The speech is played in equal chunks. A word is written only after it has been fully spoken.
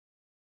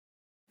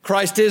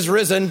Christ is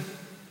risen.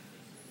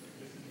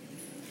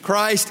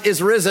 Christ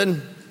is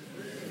risen.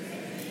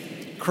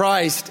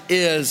 Christ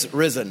is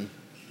risen.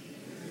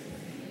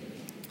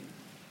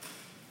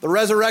 The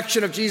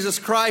resurrection of Jesus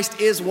Christ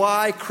is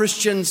why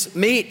Christians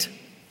meet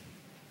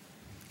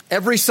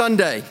every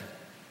Sunday.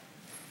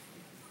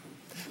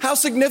 How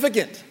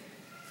significant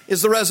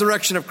is the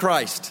resurrection of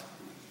Christ?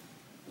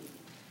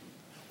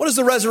 What does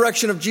the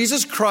resurrection of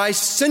Jesus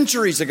Christ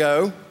centuries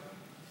ago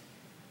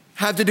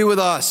have to do with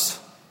us?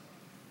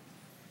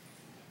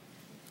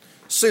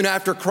 Soon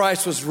after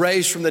Christ was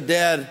raised from the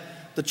dead,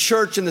 the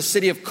church in the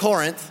city of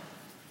Corinth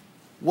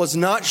was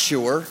not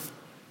sure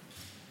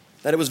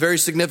that it was very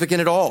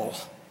significant at all.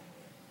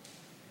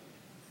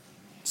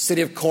 The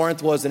city of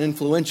Corinth was an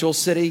influential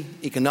city,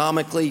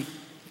 economically,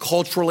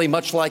 culturally,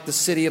 much like the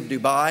city of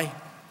Dubai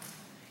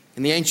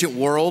in the ancient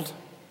world.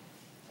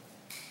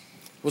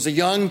 It was a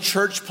young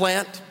church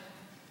plant,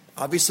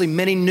 obviously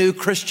many new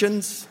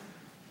Christians,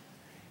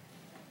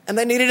 and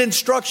they needed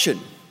instruction,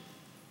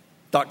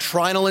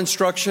 doctrinal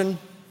instruction,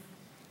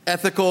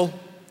 ethical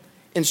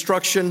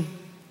instruction.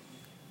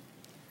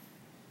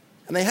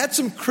 And they had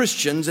some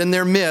Christians in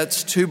their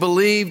midst who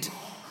believed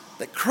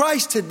that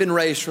Christ had been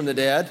raised from the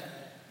dead,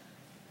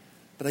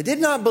 but they did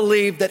not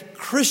believe that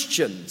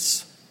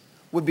Christians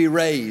would be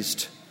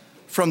raised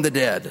from the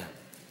dead.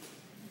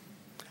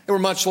 They were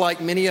much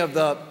like many of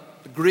the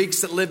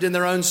Greeks that lived in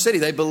their own city.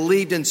 They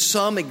believed in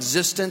some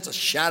existence, a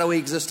shadowy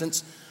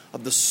existence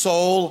of the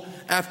soul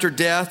after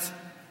death.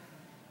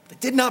 They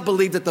did not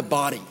believe that the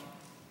body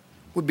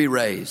would be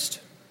raised.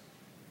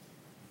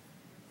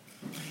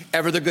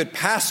 Ever the good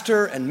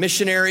pastor and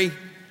missionary,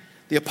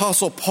 the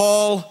Apostle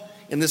Paul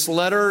in this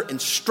letter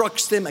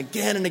instructs them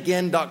again and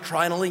again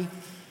doctrinally,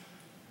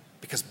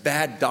 because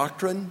bad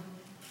doctrine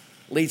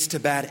leads to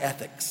bad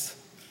ethics.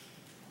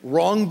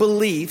 Wrong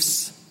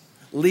beliefs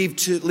lead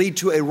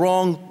to a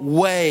wrong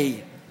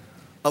way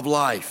of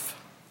life.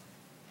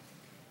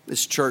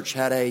 This church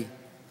had a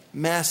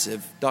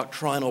massive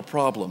doctrinal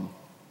problem.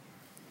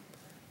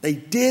 They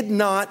did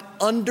not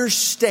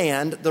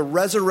understand the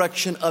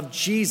resurrection of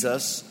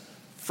Jesus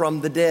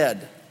from the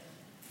dead.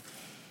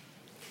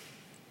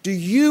 Do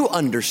you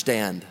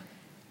understand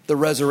the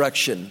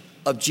resurrection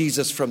of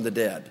Jesus from the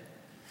dead?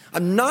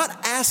 I'm not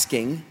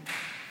asking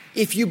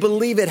if you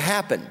believe it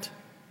happened.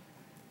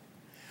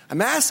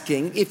 I'm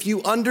asking if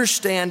you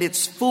understand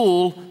its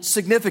full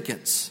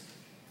significance.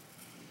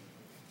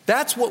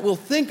 That's what we'll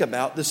think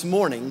about this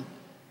morning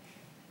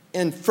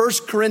in 1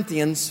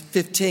 Corinthians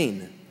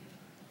 15.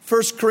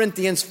 1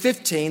 Corinthians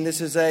 15,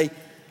 this is a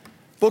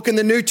book in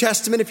the New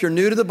Testament, if you're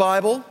new to the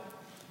Bible,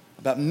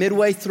 about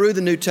midway through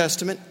the New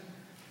Testament.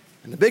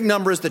 And the big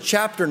number is the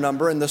chapter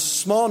number, and the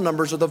small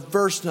numbers are the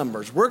verse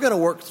numbers. We're going to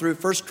work through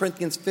 1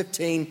 Corinthians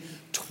 15,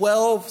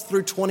 12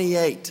 through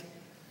 28.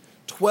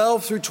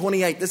 12 through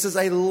 28. This is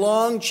a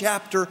long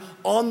chapter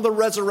on the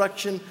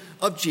resurrection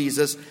of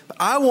Jesus. But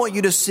I want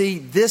you to see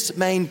this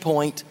main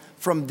point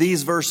from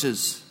these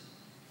verses.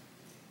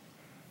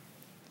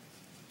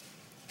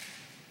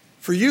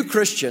 For you,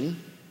 Christian,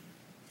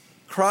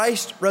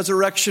 Christ's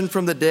resurrection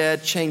from the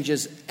dead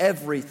changes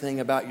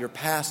everything about your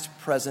past,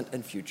 present,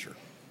 and future.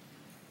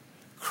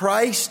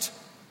 Christ's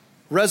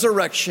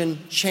resurrection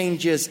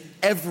changes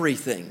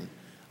everything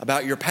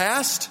about your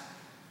past,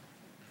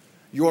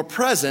 your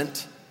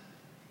present,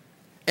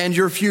 and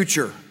your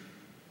future.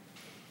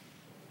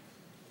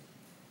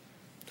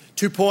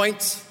 2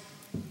 points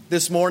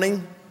this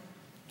morning.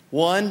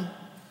 1,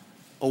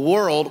 a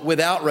world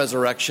without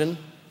resurrection.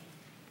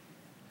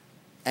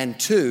 And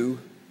 2,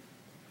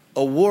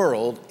 a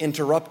world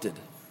interrupted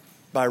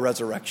by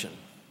resurrection.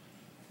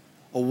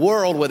 A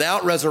world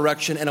without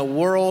resurrection and a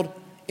world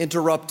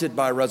interrupted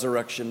by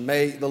resurrection.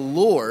 May the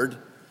Lord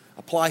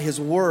apply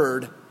His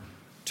word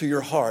to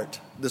your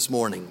heart this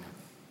morning.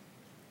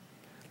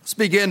 Let's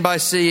begin by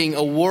seeing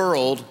a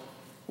world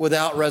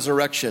without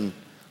resurrection.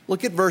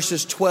 Look at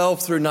verses 12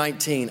 through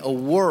 19. A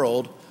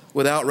world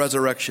without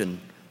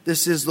resurrection.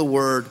 This is the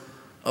word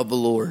of the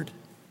Lord.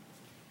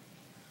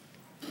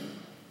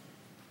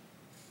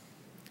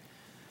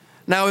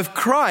 Now, if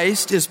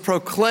Christ is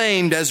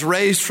proclaimed as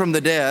raised from the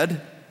dead,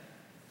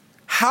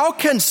 how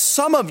can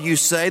some of you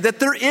say that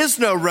there is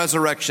no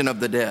resurrection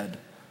of the dead?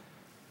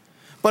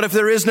 But if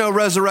there is no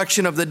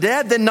resurrection of the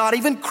dead, then not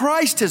even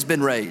Christ has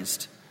been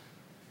raised.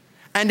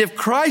 And if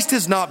Christ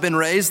has not been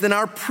raised, then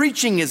our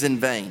preaching is in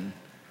vain,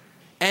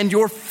 and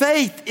your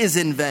faith is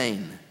in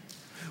vain.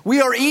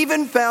 We are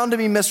even found to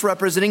be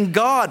misrepresenting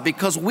God,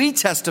 because we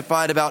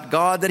testified about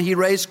God that He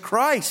raised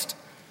Christ,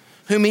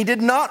 whom He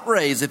did not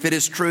raise, if it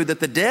is true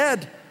that the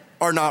dead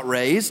are not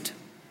raised.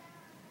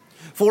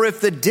 For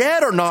if the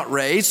dead are not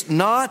raised,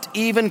 not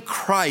even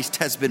Christ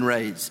has been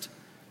raised.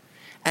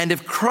 And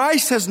if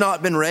Christ has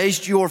not been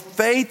raised, your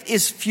faith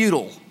is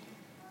futile,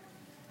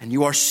 and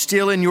you are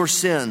still in your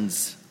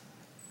sins.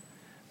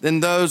 Then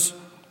those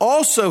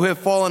also who have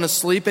fallen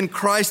asleep in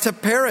Christ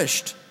have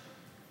perished.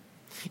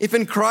 If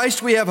in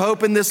Christ we have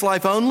hope in this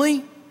life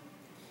only,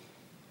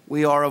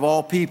 we are of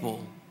all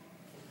people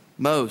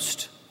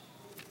most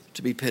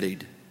to be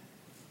pitied.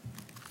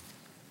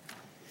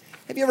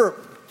 Have you ever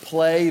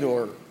played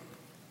or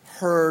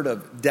heard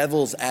of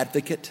devil's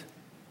advocate?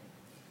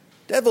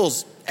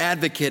 Devil's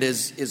advocate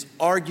is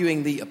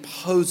arguing the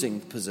opposing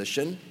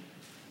position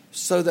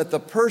so that the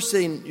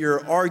person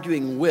you're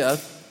arguing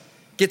with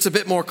gets a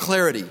bit more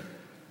clarity.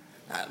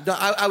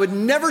 I would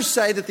never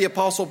say that the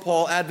Apostle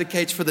Paul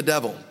advocates for the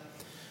devil.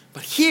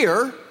 But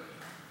here,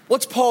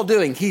 what's Paul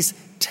doing? He's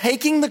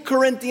taking the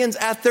Corinthians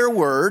at their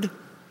word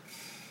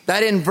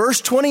that in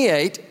verse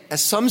 28,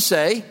 as some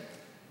say,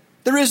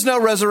 there is no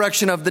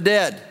resurrection of the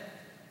dead.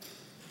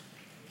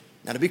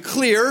 Now, to be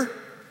clear,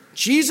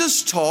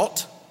 Jesus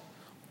taught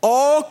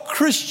all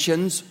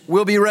Christians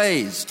will be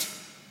raised.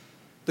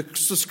 The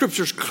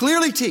scriptures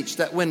clearly teach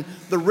that when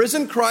the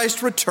risen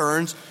Christ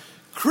returns,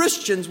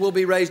 Christians will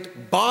be raised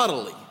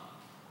bodily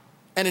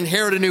and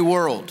inherit a new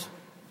world.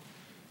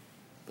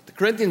 But the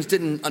Corinthians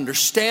didn't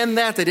understand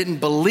that. They didn't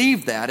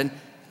believe that. And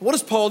what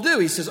does Paul do?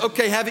 He says,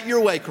 okay, have it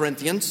your way,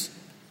 Corinthians.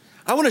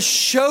 I want to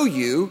show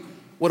you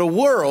what a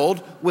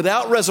world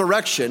without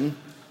resurrection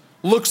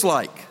looks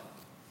like.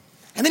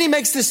 And then he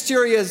makes these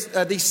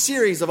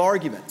series of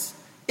arguments.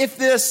 If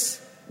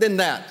this, then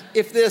that.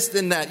 If this,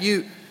 then that.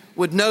 You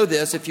would know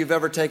this if you've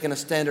ever taken a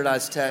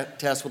standardized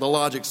test with a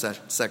logic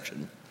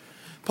section.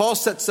 Paul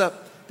sets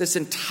up this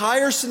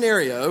entire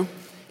scenario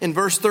in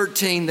verse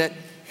 13 that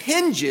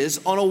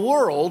hinges on a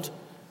world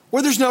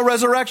where there's no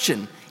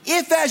resurrection.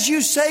 If, as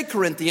you say,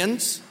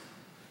 Corinthians,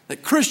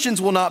 that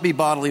Christians will not be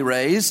bodily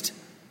raised,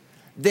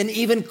 then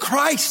even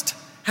Christ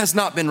has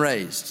not been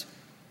raised.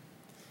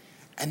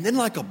 And then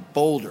like a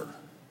boulder,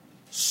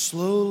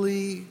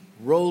 slowly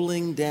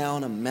rolling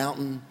down a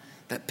mountain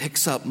that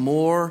picks up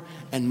more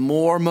and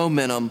more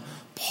momentum,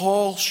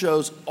 Paul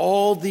shows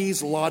all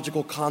these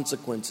logical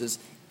consequences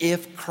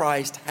if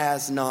Christ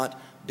has not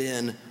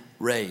been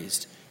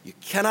raised. You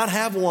cannot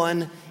have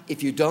one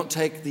if you don't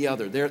take the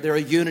other. They're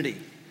a unity,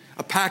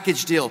 a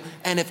package deal.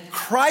 And if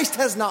Christ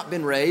has not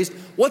been raised,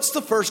 what's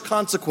the first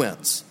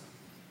consequence?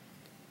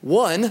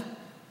 One,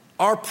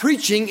 our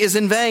preaching is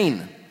in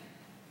vain.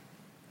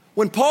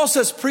 When Paul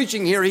says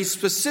preaching here, he's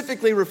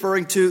specifically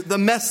referring to the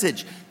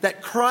message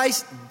that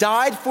Christ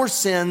died for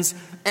sins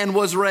and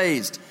was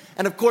raised.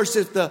 And of course,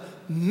 if the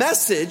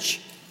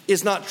message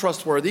is not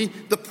trustworthy,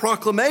 the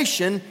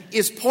proclamation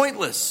is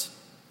pointless.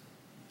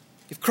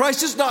 If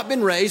Christ has not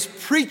been raised,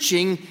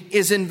 preaching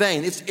is in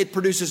vain. It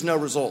produces no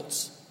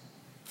results.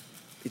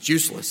 It's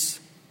useless.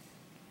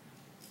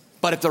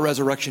 But if the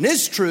resurrection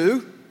is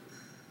true,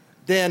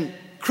 then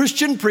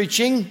Christian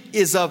preaching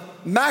is of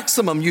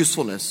maximum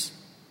usefulness,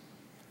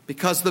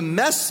 because the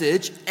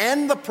message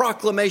and the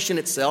proclamation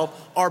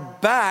itself are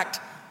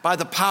backed by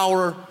the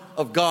power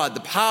of God,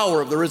 the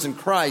power of the risen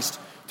Christ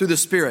through the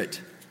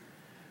Spirit.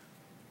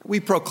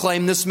 We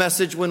proclaim this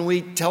message when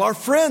we tell our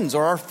friends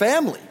or our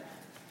family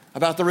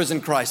about the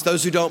risen Christ,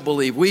 those who don't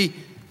believe. We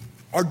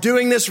are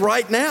doing this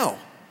right now.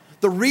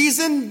 The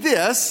reason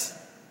this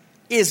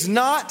is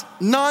not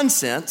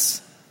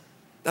nonsense,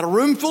 that a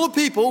room full of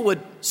people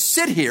would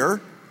sit here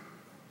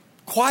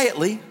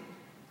quietly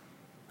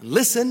and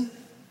listen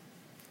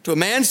to a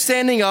man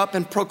standing up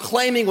and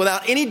proclaiming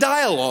without any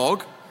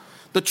dialogue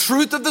the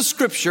truth of the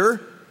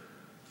Scripture,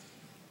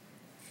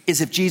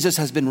 is if Jesus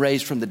has been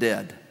raised from the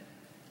dead.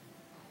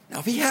 Now,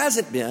 if he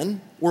hasn't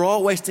been, we're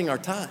all wasting our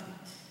time.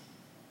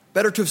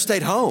 Better to have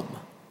stayed home.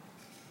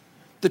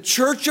 The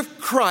Church of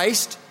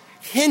Christ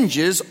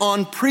hinges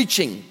on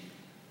preaching.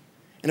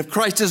 And if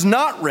Christ is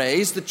not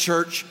raised, the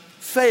church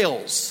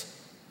fails.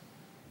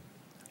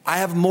 I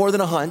have more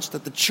than a hunch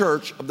that the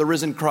church of the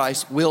risen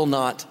Christ will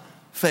not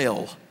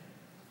fail.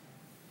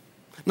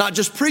 Not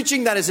just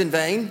preaching that is in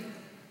vain,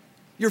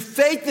 your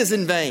faith is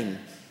in vain.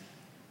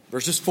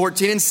 Verses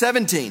 14 and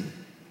 17.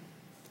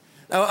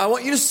 Now, I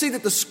want you to see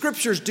that the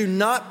Scriptures do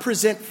not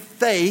present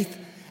faith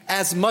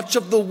as much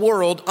of the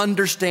world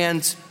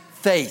understands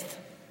faith.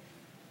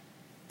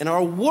 In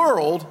our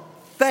world,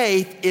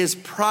 faith is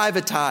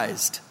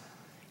privatized.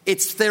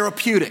 It's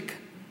therapeutic.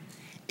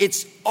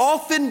 It's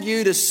often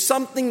viewed as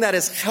something that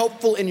is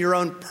helpful in your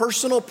own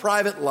personal,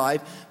 private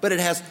life, but it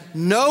has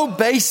no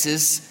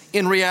basis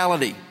in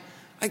reality.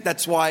 I think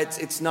that's why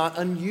it's not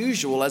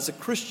unusual as a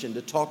Christian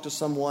to talk to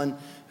someone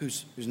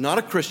who's not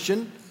a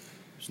Christian,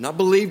 who's not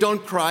believed on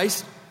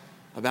Christ,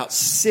 about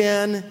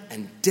sin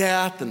and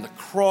death and the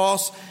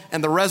cross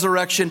and the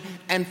resurrection,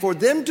 and for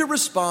them to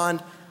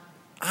respond,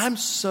 I'm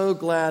so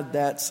glad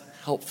that's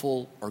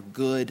helpful or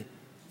good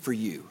for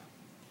you.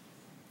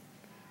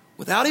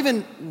 Without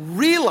even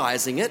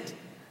realizing it,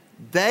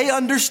 they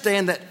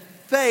understand that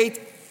faith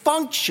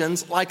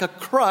functions like a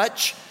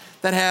crutch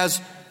that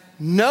has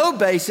no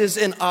basis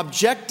in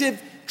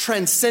objective,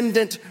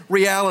 transcendent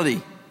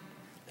reality.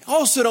 They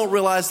also don't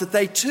realize that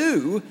they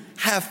too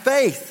have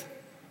faith.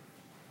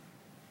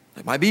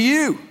 That might be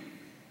you.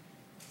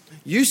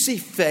 You see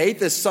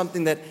faith as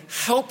something that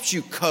helps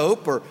you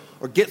cope or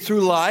get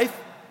through life,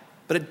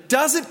 but it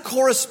doesn't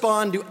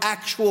correspond to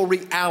actual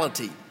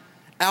reality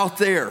out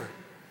there.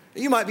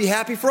 You might be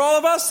happy for all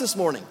of us this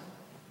morning.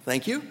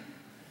 Thank you.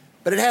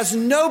 But it has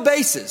no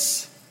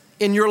basis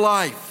in your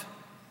life.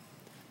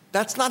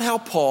 That's not how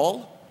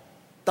Paul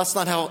That's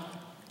not how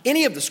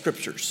any of the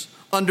scriptures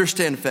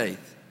understand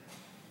faith.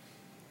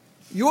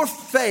 Your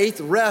faith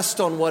rests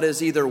on what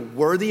is either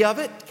worthy of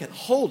it, can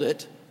hold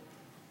it,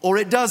 or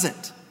it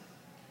doesn't.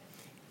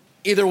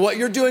 Either what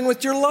you're doing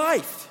with your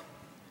life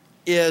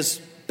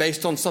is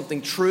based on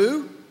something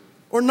true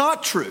or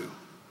not true.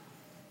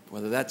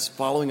 Whether that's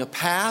following a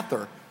path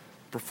or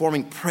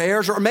performing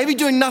prayers or maybe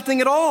doing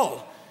nothing at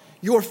all.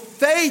 Your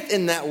faith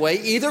in that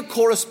way either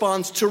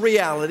corresponds to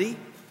reality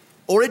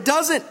or it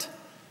doesn't.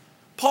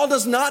 Paul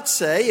does not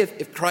say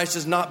if Christ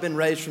has not been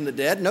raised from the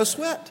dead, no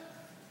sweat.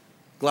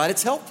 Glad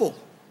it's helpful.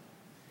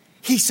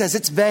 He says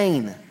it's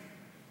vain.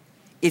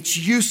 It's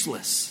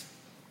useless.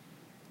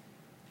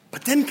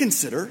 But then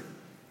consider,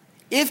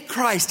 if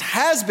Christ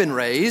has been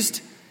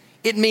raised,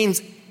 it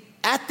means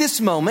at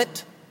this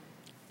moment,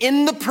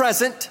 in the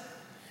present,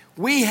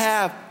 we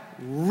have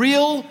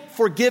real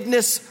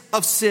forgiveness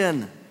of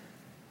sin.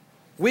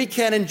 We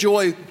can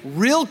enjoy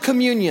real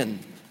communion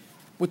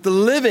with the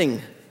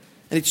living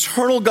and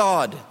eternal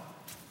God.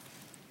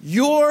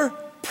 Your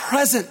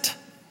present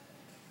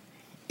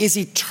is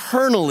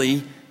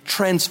eternally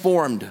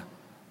transformed.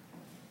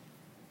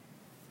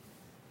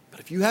 But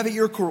if you have it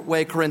your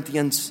way,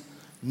 Corinthians,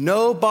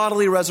 no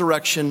bodily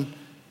resurrection,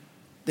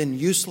 then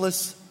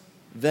useless,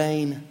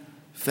 vain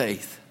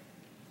faith.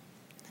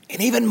 And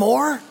even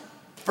more,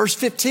 verse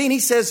 15, he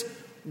says,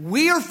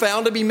 we are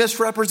found to be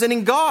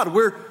misrepresenting God.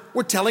 We're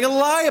telling a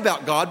lie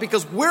about God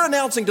because we're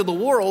announcing to the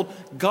world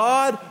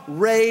God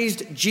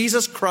raised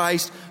Jesus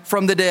Christ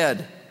from the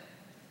dead.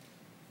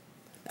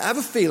 I have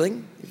a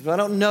feeling, if I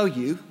don't know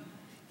you,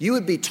 you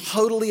would be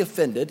totally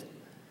offended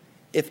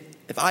if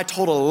I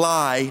told a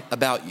lie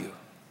about you.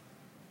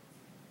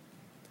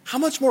 How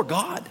much more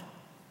God?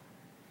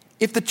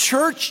 If the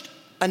church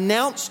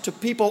announced to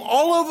people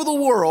all over the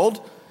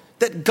world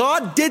that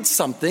God did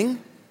something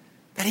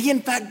that he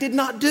in fact did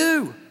not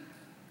do,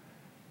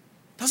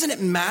 doesn't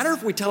it matter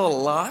if we tell a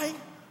lie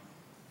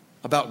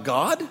about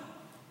God?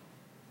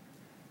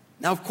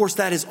 Now, of course,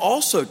 that is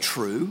also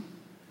true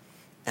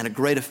and a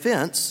great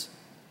offense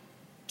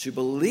to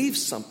believe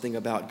something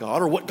about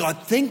God or what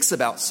God thinks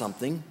about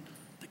something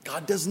that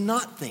God does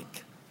not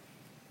think.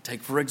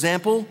 Take, for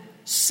example,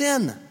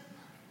 sin.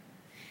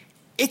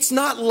 It's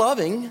not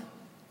loving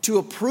to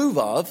approve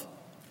of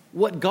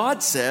what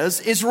God says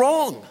is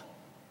wrong.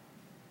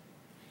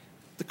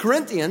 The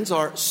Corinthians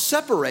are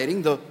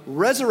separating the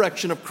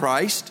resurrection of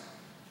Christ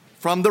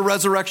from the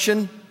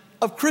resurrection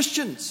of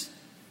Christians.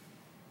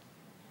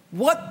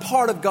 What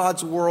part of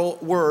God's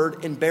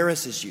word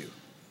embarrasses you?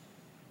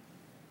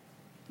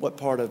 What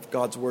part of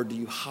God's word do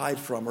you hide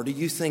from, or do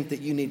you think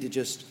that you need to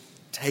just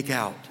take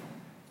out?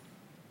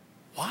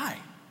 Why?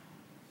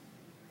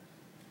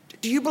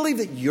 Do you believe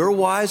that you're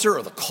wiser,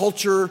 or the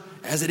culture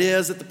as it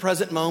is at the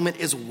present moment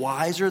is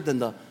wiser than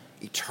the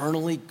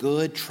eternally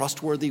good,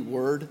 trustworthy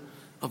word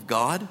of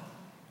God?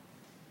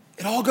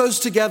 It all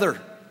goes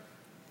together.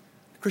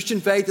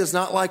 Christian faith is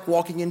not like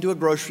walking into a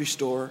grocery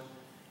store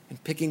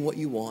and picking what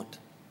you want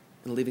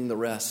and leaving the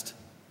rest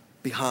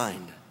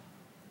behind.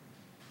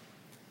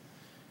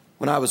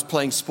 When I was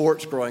playing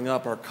sports growing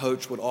up, our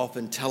coach would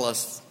often tell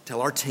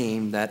our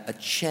team that a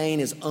chain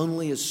is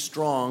only as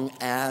strong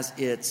as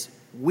its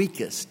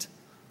weakest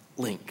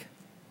link.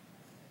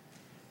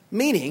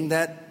 Meaning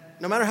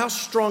that no matter how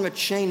strong a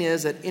chain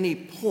is at any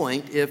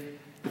point, if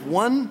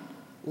one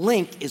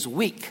link is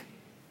weak,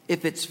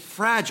 if it's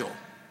fragile,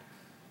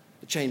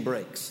 the chain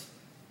breaks.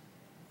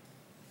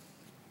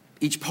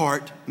 Each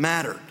part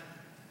mattered.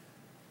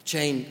 The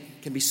chain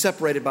can be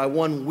separated by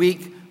one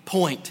weak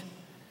point.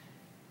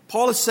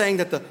 Paul is saying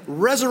that the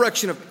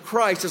resurrection of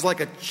Christ is like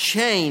a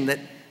chain that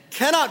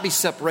cannot be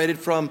separated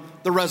from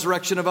the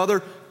resurrection of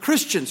other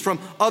Christians, from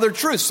other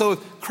truths. So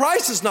if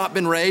Christ has not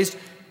been raised,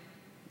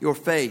 your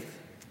faith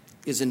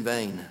is in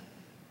vain.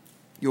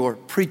 Your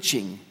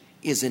preaching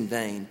is in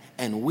vain.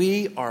 And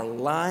we are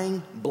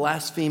lying,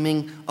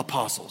 blaspheming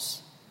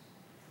apostles.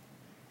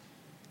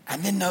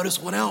 And then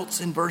notice what else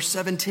in verse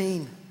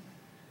 17.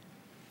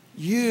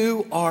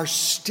 You are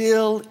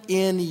still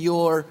in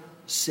your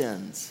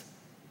sins.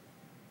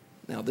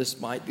 Now, this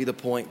might be the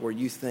point where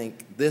you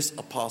think this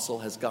apostle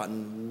has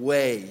gotten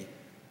way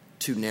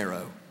too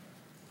narrow.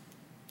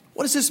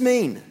 What does this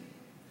mean?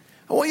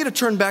 I want you to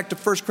turn back to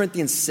 1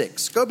 Corinthians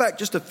 6. Go back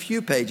just a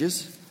few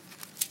pages.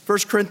 1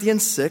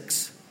 Corinthians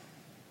 6.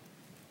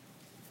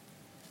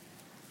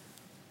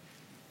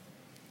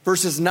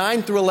 Verses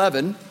 9 through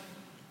 11.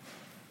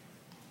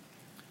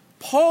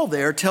 Paul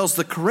there tells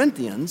the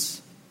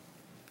Corinthians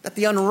that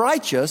the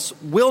unrighteous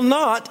will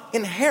not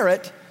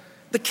inherit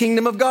the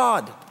kingdom of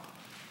God.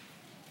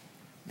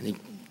 And he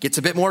gets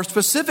a bit more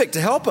specific to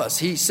help us.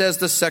 He says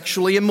the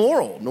sexually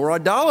immoral, nor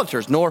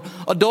idolaters, nor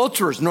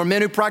adulterers, nor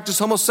men who practice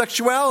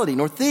homosexuality,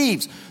 nor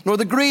thieves, nor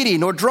the greedy,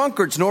 nor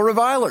drunkards, nor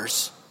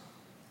revilers.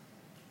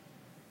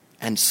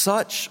 And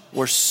such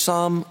were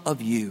some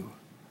of you.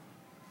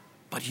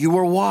 But you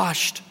were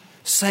washed,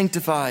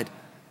 sanctified,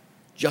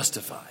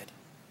 justified.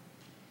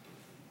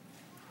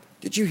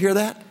 Did you hear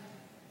that?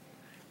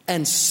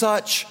 And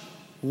such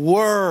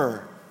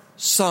were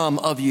some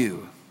of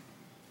you.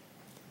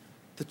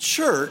 The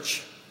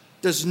church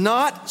does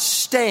not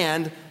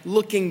stand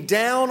looking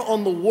down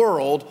on the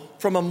world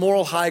from a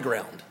moral high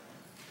ground.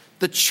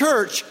 The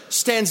church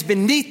stands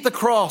beneath the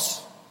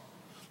cross,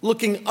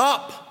 looking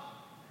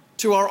up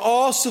to our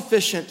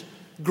all-sufficient,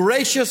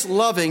 gracious,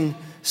 loving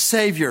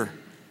Savior.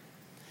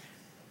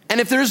 And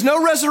if there is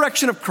no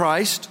resurrection of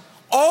Christ,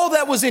 all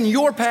that was in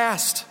your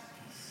past,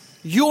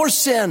 your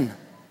sin,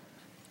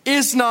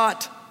 is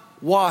not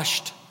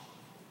washed.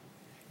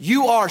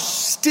 You are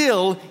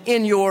still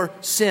in your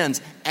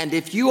sins. And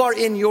if you are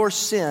in your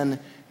sin,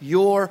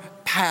 your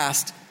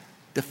past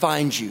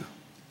defines you.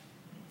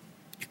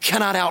 You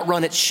cannot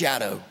outrun its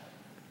shadow.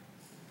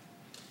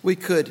 We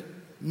could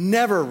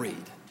never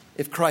read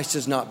if Christ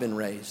has not been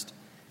raised.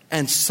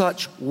 And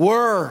such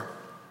were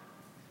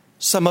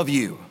some of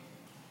you.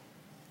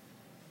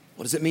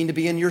 What does it mean to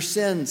be in your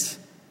sins?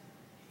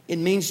 It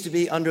means to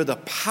be under the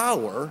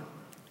power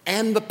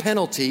and the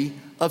penalty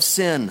of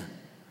sin.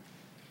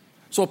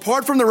 So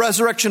apart from the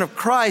resurrection of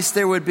Christ,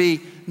 there would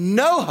be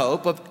no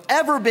hope of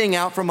ever being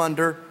out from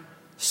under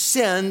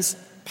sin's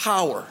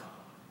power.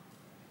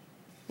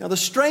 Now, the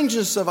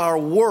strangeness of our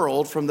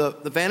world from the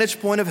vantage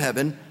point of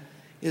heaven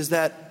is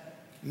that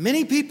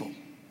many people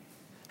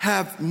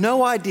have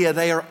no idea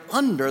they are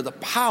under the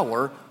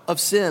power of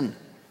sin.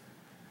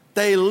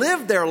 They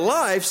live their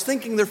lives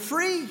thinking they're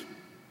free,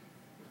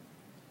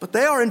 but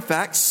they are in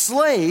fact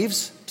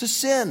slaves to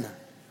sin.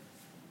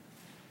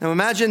 Now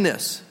imagine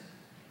this.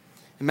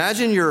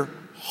 Imagine your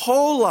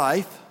whole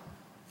life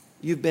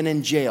you've been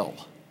in jail.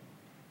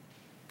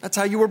 That's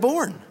how you were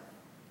born.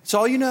 It's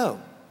all you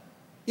know.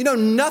 You know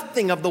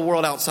nothing of the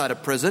world outside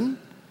of prison.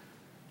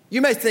 You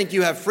may think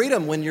you have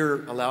freedom when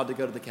you're allowed to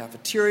go to the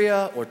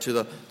cafeteria or to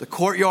the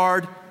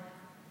courtyard.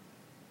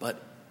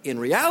 But in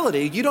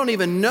reality, you don't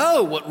even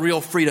know what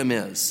real freedom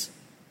is.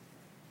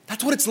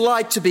 That's what it's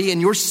like to be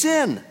in your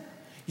sin.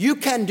 You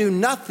can do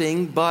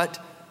nothing but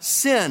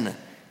sin,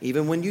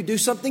 even when you do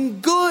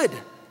something good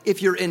if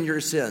you're in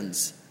your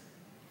sins.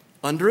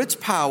 Under its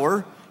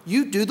power,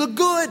 you do the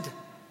good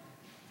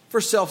for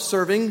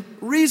self-serving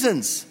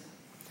reasons.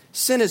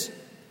 Sin has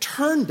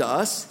turned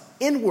us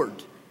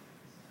inward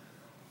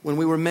when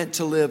we were meant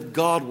to live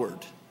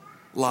Godward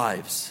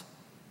lives.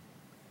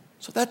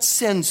 So that's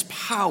sin's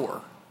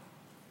power.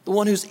 The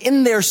one who's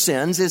in their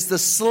sins is the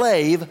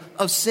slave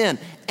of sin.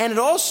 And it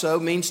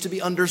also means to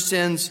be under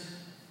sin's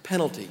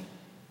penalty.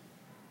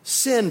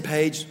 Sin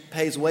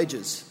pays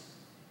wages.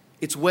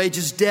 Its wage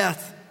is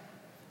death.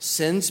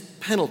 Sin's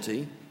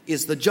penalty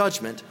is the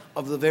judgment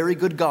of the very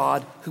good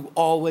God who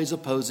always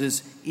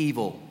opposes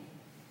evil.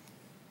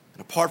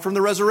 And apart from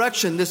the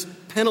resurrection, this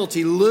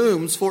penalty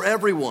looms for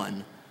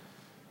everyone.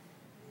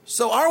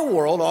 So our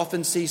world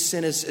often sees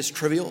sin as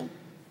trivial,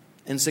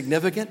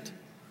 insignificant.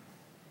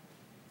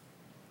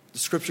 The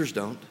scriptures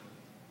don't.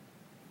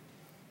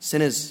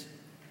 Sin is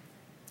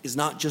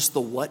not just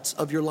the whats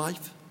of your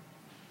life.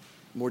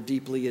 More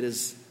deeply, it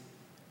is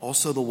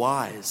also the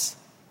whys.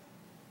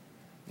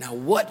 Now,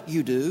 what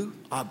you do,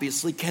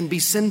 obviously, can be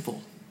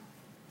sinful.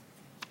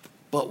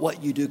 But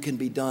what you do can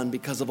be done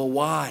because of a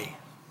why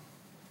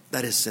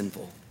that is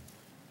sinful.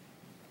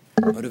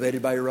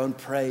 Motivated by your own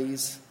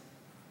praise,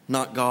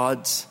 not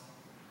God's.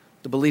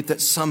 The belief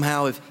that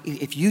somehow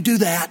if you do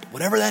that,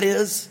 whatever that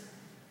is,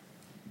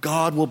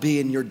 God will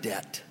be in your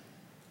debt.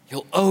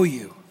 He'll owe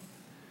you.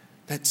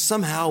 That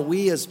somehow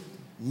we as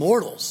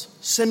mortals,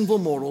 sinful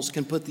mortals,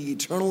 can put the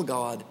eternal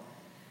God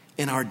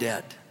in our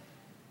debt.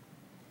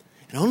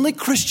 And only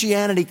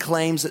Christianity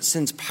claims that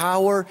sin's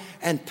power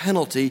and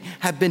penalty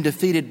have been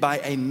defeated by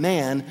a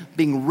man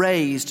being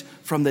raised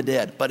from the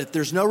dead. But if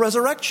there's no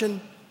resurrection,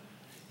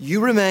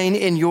 you remain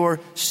in your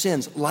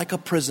sins like a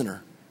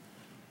prisoner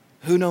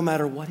who, no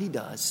matter what he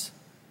does,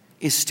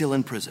 is still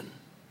in prison.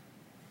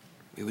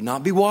 We would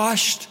not be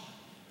washed.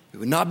 We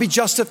would not be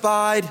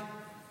justified.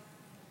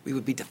 We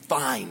would be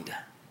defined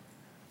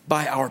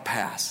by our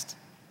past.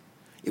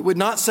 It would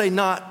not say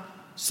not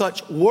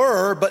such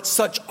were, but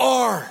such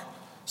are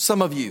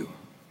some of you.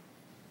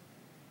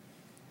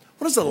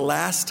 When was the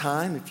last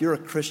time, if you're a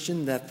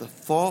Christian, that the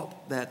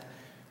thought that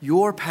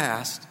your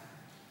past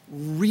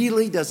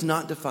really does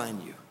not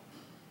define you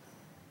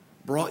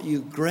brought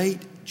you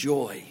great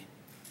joy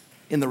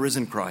in the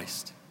risen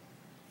Christ?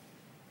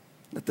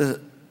 That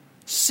the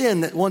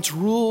sin that once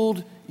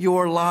ruled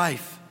your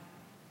life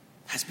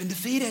has been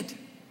defeated,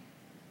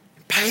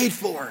 paid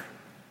for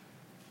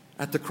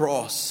at the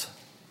cross.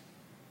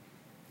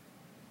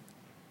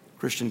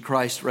 Christian,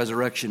 Christ's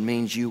resurrection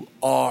means you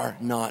are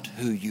not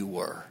who you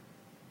were.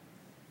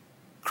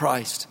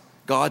 Christ,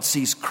 God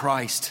sees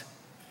Christ.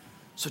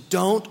 So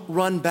don't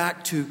run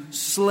back to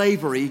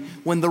slavery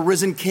when the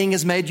risen King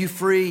has made you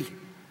free.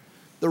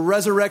 The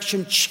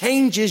resurrection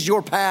changes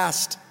your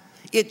past.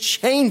 It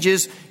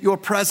changes your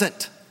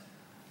present.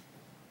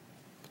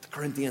 But the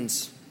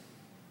Corinthians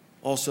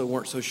also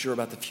weren't so sure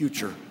about the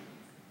future.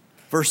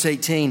 Verse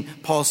 18,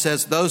 Paul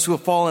says, those who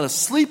have fallen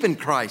asleep in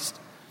Christ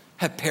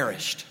have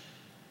perished.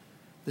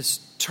 This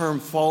term,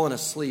 fallen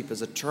asleep,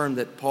 is a term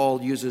that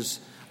Paul uses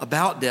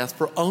about death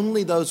for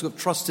only those who have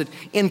trusted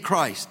in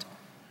Christ.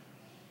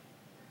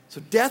 So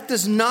death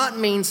does not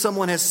mean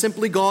someone has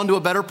simply gone to a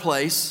better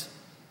place.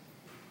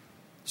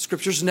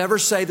 Scriptures never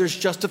say there's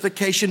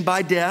justification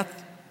by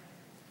death.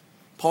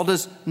 Paul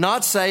does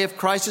not say if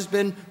Christ has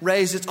been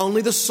raised, it's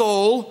only the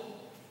soul.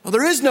 Well,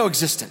 there is no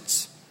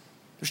existence.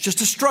 There's just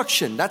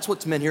destruction. That's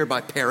what's meant here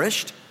by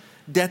perished.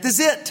 Death is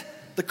it.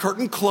 The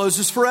curtain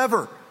closes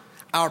forever.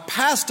 Our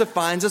past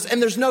defines us,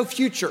 and there's no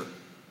future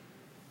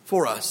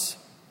for us.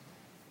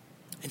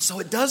 And so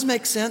it does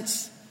make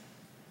sense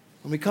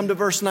when we come to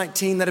verse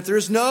 19 that if there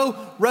is no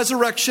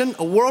resurrection,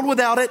 a world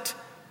without it,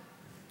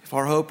 if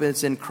our hope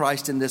is in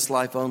Christ in this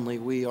life only,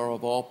 we are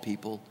of all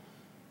people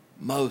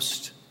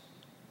most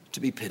to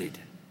be pitied.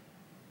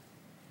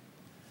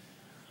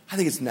 I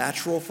think it's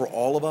natural for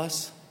all of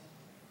us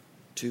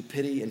to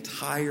pity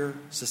entire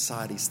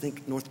societies.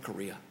 Think North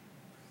Korea.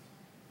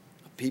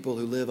 People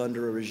who live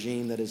under a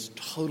regime that is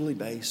totally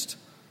based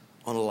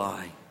on a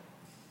lie.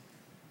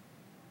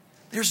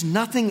 There's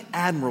nothing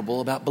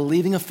admirable about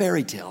believing a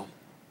fairy tale.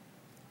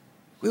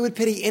 We would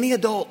pity any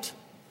adult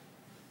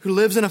who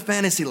lives in a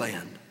fantasy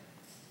land.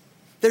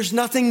 There's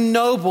nothing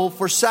noble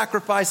for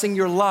sacrificing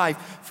your life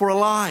for a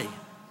lie.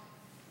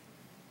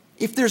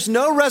 If there's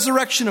no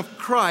resurrection of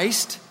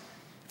Christ,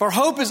 if our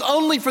hope is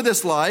only for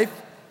this life,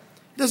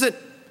 it doesn't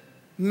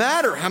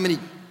matter how many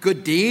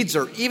good deeds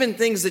or even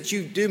things that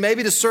you do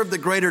maybe to serve the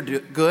greater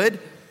good.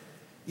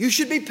 You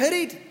should be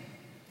pitied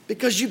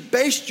because you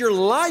based your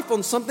life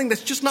on something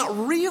that's just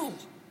not real.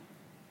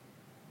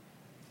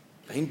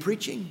 Vain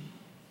preaching,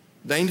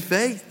 vain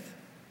faith,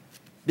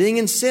 being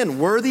in sin,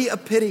 worthy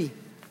of pity.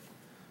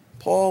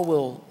 Paul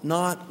will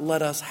not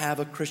let us have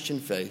a Christian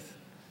faith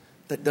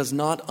that does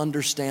not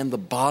understand the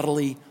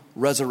bodily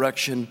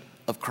resurrection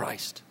of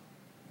Christ.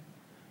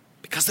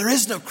 Because there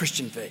is no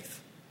Christian faith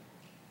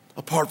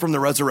apart from the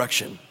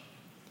resurrection.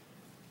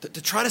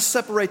 To try to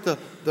separate the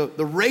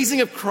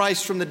raising of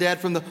Christ from the dead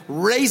from the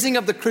raising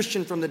of the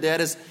Christian from the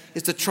dead is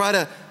to try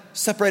to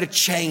separate a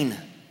chain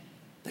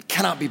that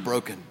cannot be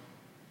broken.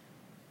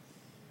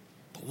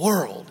 The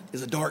world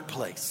is a dark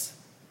place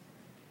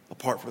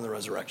apart from the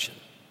resurrection.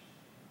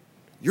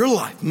 Your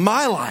life,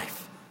 my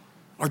life,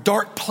 are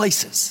dark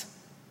places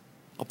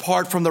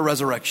apart from the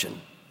resurrection.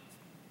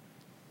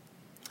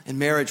 In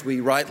marriage,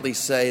 we rightly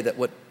say that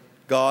what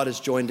God has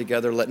joined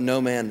together, let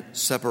no man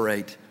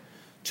separate.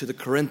 To the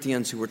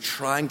Corinthians who were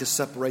trying to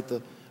separate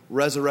the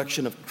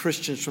resurrection of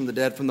Christians from the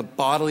dead from the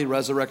bodily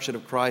resurrection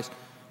of Christ,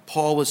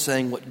 Paul was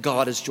saying what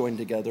God has joined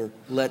together,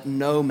 let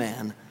no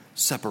man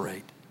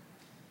separate.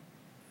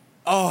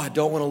 Oh, I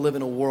don't want to live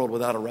in a world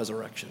without a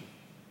resurrection.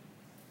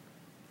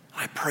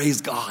 I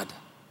praise God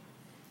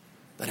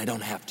that I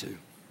don't have to.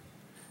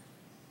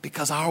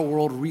 Because our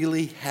world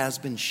really has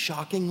been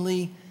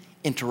shockingly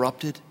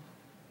interrupted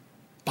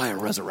by a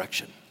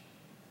resurrection.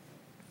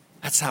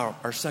 That's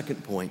our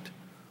second point.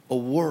 A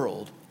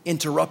world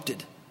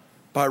interrupted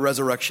by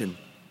resurrection.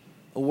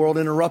 A world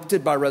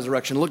interrupted by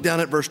resurrection. Look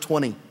down at verse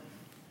 20.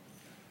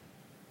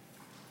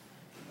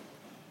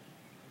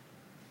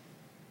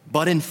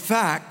 But in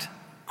fact,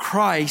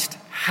 Christ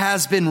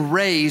has been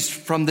raised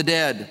from the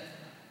dead,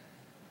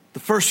 the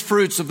first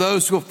fruits of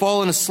those who have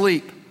fallen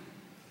asleep.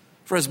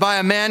 For as by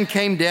a man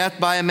came death,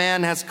 by a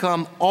man has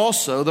come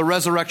also the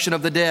resurrection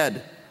of the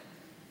dead.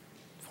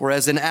 For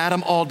as in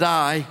Adam all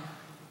die,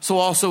 so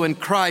also in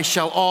Christ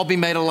shall all be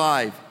made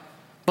alive,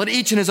 but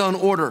each in his own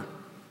order.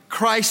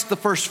 Christ the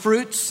first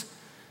fruits,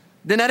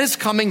 then at his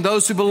coming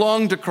those who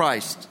belong to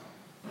Christ.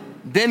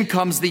 Then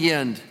comes the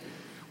end,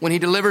 when he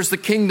delivers the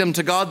kingdom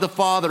to God the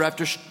Father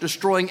after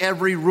destroying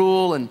every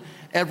rule and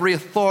every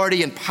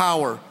authority and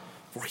power.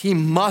 For he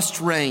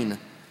must reign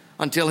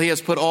until he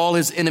has put all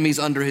his enemies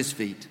under his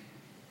feet.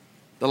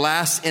 The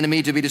last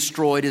enemy to be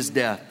destroyed is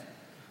death.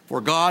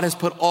 For God has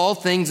put all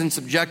things in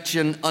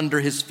subjection under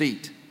his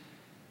feet.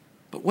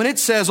 But when it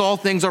says all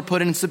things are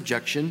put in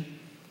subjection,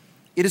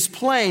 it is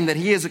plain that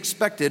he is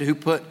accepted who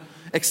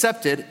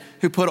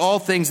put all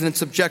things in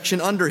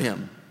subjection under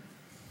him.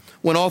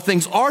 When all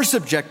things are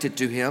subjected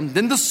to him,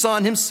 then the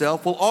Son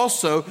himself will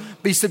also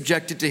be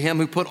subjected to him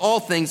who put all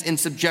things in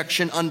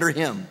subjection under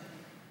him,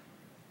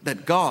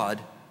 that God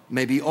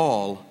may be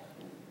all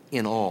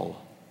in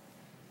all.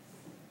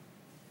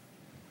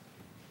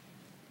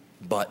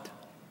 But,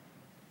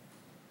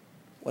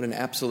 what an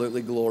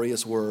absolutely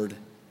glorious word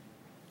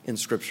in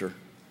Scripture.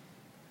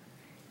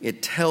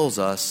 It tells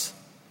us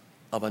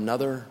of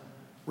another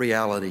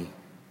reality.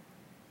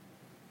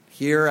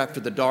 Here, after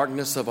the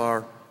darkness of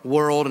our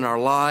world and our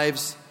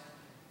lives,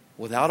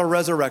 without a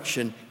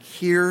resurrection,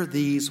 hear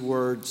these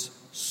words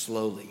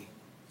slowly.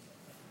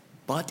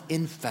 But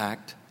in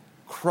fact,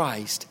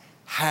 Christ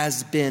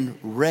has been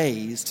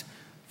raised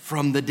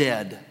from the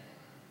dead.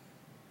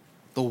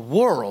 The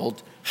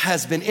world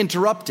has been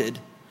interrupted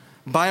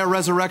by a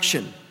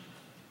resurrection.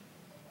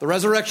 The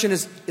resurrection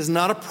is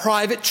not a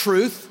private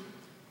truth.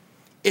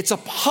 It's a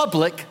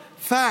public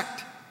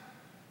fact.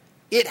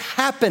 It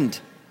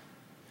happened.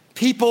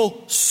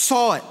 People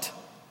saw it.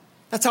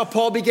 That's how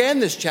Paul began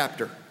this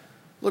chapter.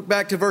 Look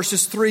back to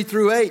verses 3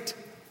 through 8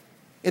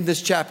 in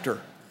this chapter.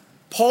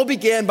 Paul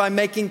began by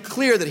making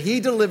clear that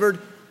he delivered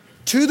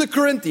to the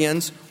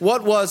Corinthians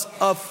what was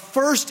of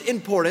first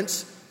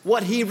importance,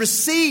 what he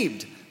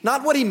received,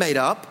 not what he made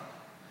up.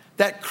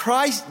 That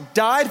Christ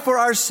died for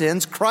our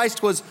sins,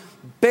 Christ was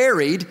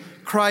buried,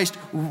 Christ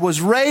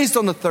was raised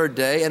on the third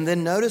day. And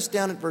then notice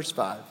down at verse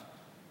 5,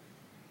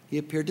 he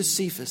appeared to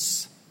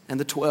Cephas and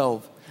the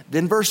 12.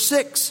 Then verse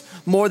 6,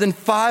 more than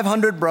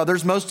 500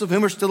 brothers, most of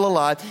whom are still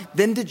alive.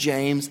 Then to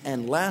James,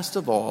 and last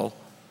of all,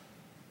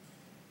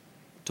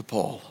 to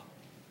Paul.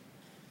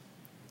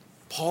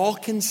 Paul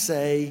can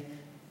say,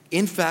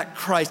 in fact,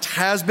 Christ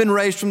has been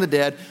raised from the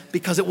dead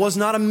because it was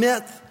not a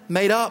myth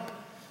made up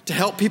to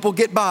help people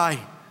get by.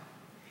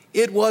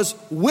 It was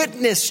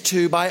witnessed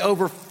to by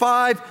over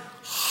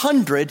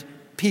 500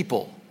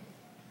 people.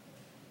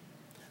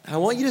 I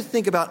want you to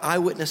think about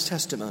eyewitness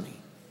testimony.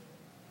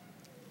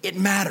 It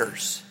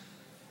matters.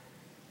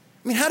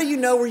 I mean, how do you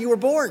know where you were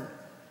born?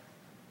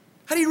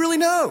 How do you really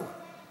know?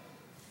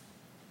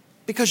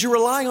 Because you're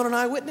relying on an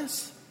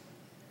eyewitness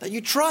that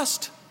you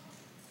trust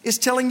is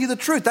telling you the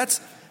truth.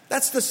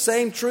 That's the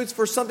same truth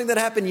for something that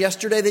happened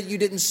yesterday that you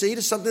didn't see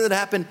to something that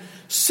happened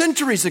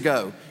centuries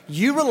ago.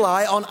 You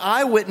rely on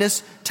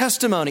eyewitness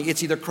testimony.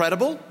 It's either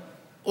credible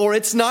or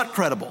it's not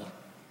credible.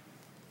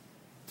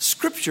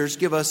 Scriptures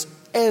give us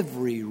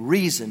every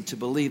reason to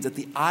believe that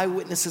the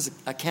eyewitnesses'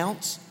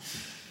 accounts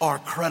are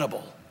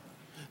credible.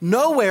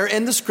 Nowhere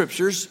in the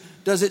Scriptures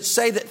does it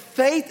say that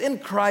faith in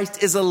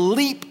Christ is a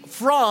leap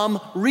from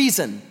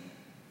reason.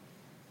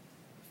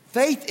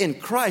 Faith in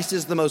Christ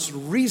is the most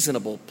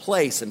reasonable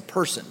place and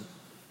person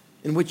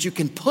in which you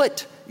can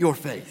put your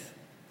faith.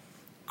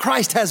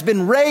 Christ has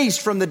been raised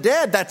from the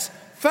dead. That's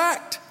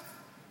fact.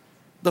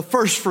 The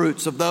first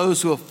fruits of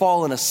those who have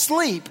fallen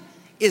asleep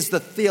is the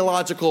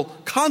theological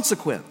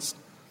consequence.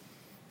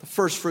 The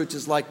first fruits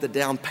is like the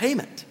down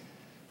payment.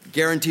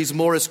 Guarantees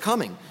more is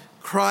coming.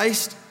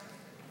 Christ,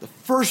 the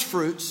first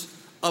fruits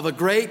of a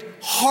great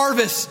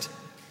harvest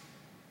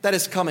that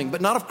is coming,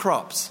 but not of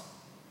crops,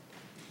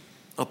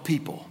 of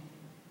people,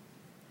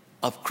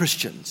 of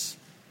Christians,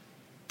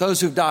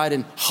 those who've died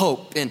in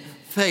hope, in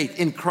faith,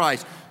 in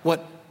Christ.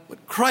 What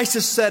Christ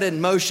has set in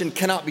motion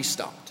cannot be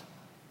stopped.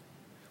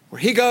 Where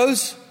he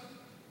goes,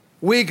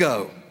 we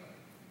go.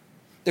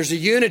 There's a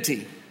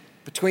unity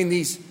between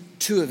these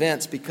two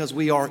events because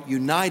we are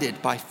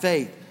united by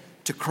faith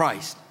to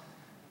Christ.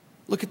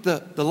 Look at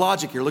the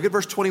logic here. Look at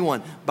verse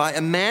 21. By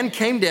a man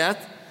came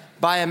death,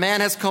 by a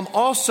man has come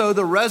also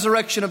the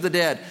resurrection of the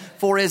dead.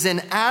 For as in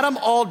Adam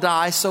all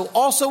die, so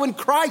also in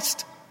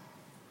Christ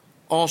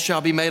all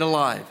shall be made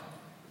alive.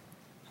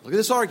 Look at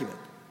this argument.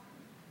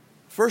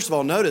 First of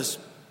all, notice,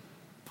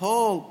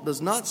 Paul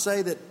does not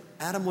say that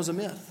Adam was a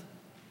myth.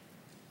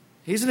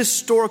 He's an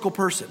historical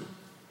person.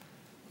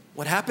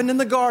 What happened in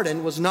the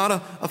garden was not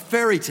a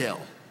fairy tale.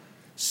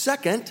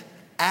 Second,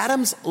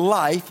 Adam's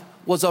life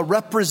was a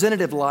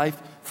representative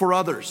life for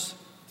others.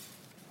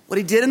 What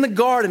he did in the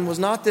garden was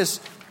not this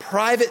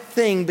private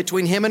thing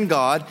between him and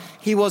God.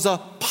 He was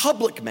a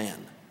public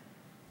man,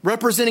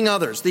 representing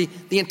others, the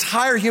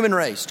entire human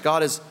race.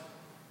 God has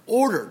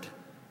ordered,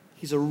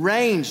 he's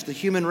arranged the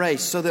human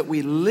race so that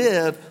we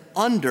live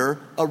under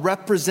a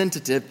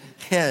representative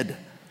head.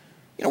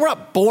 You know, we're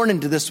not born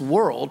into this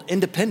world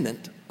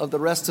independent of the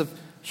rest of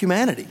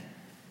humanity.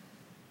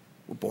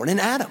 We're born in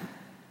Adam.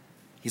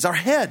 He's our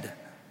head.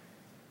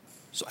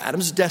 So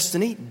Adam's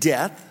destiny,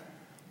 death,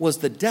 was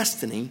the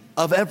destiny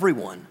of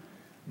everyone.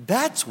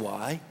 That's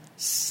why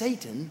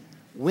Satan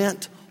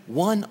went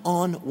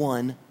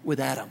one-on-one with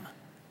Adam.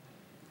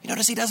 You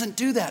notice he doesn't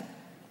do that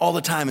all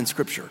the time in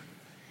Scripture.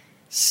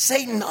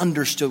 Satan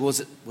understood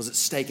what was at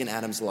stake in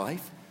Adam's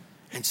life,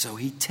 and so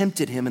he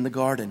tempted him in the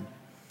garden,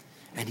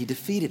 and he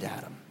defeated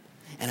Adam.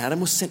 And Adam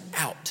was sent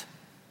out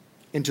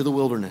into the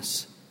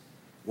wilderness.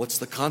 What's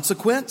the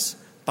consequence?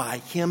 By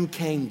him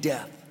came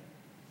death.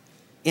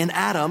 In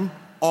Adam,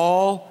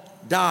 all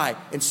die.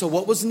 And so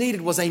what was needed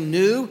was a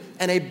new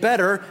and a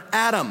better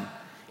Adam.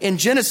 In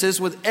Genesis,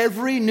 with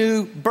every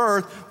new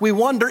birth, we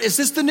wonder, is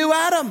this the new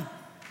Adam?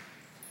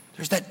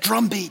 There's that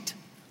drumbeat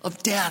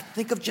of death.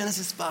 Think of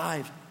Genesis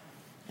 5.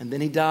 And then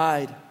he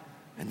died.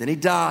 And then he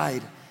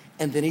died.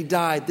 And then he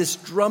died. This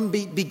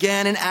drumbeat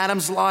began in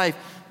Adam's life.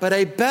 But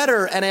a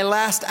better and a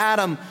last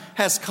Adam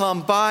has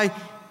come. By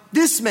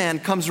this man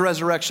comes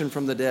resurrection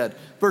from the dead.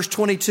 Verse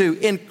 22,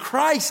 in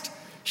Christ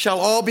shall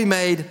all be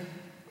made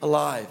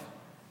alive.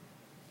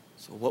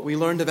 So what we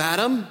learned of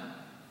Adam,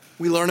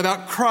 we learn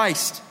about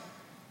Christ.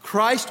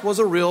 Christ was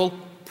a real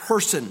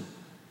person.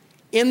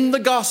 In the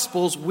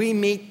Gospels, we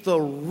meet the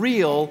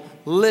real,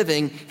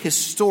 living,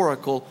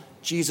 historical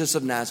Jesus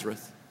of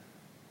Nazareth,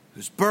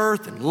 whose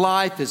birth and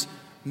life, his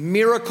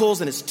miracles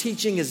and his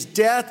teaching, his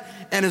death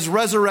and his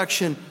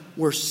resurrection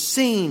were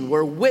seen,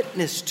 were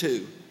witnessed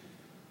to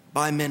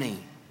by many.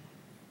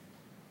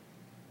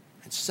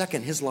 And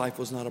second, his life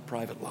was not a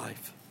private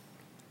life.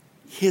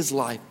 His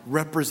life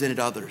represented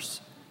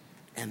others.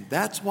 And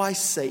that's why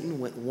Satan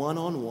went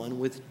one-on-one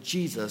with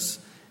Jesus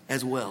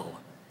as well.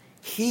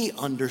 He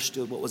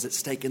understood what was at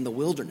stake in the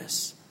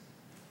wilderness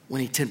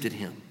when he tempted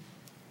him.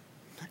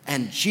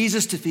 And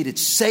Jesus defeated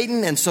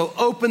Satan and so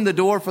opened the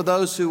door for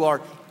those who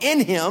are in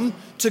him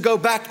to go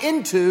back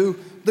into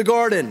the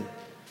garden.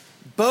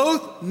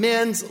 Both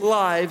men's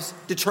lives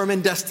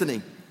determine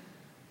destiny.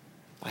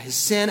 By his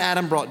sin,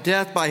 Adam brought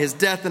death. By his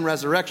death and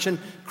resurrection,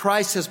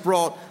 Christ has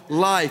brought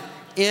life.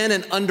 In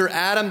and under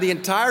Adam, the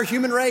entire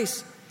human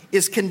race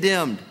is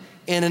condemned.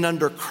 In and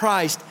under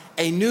Christ,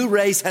 a new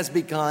race has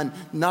begun,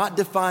 not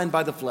defined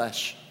by the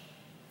flesh,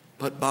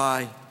 but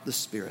by the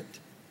Spirit.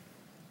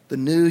 The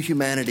new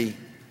humanity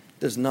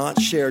does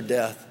not share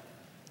death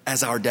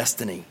as our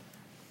destiny.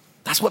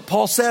 That's what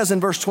Paul says in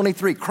verse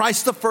 23.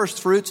 Christ the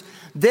first fruits,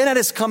 then at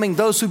his coming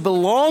those who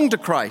belong to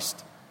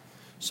Christ.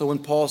 So when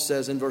Paul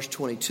says in verse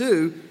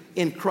 22,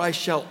 in Christ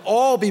shall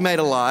all be made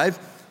alive,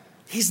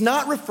 he's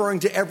not referring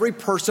to every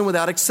person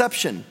without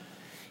exception.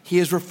 He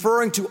is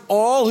referring to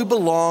all who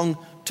belong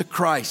to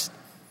Christ.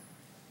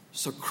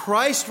 So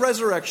Christ's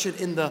resurrection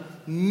in the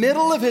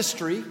middle of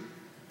history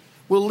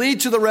will lead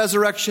to the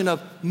resurrection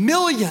of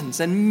millions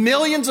and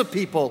millions of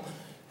people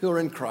who are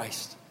in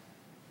Christ.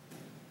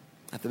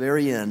 At the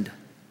very end,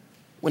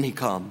 when he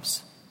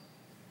comes,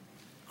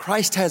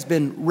 Christ has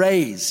been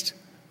raised,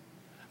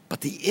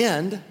 but the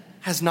end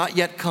has not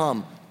yet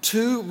come.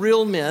 2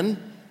 real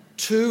men,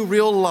 2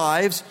 real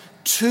lives,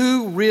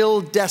 2 real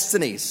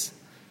destinies.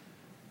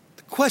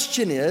 The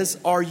question is,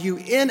 are you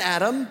in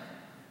Adam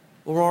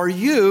or are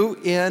you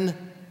in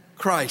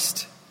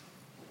Christ?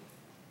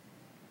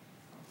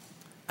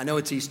 I know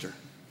it's Easter.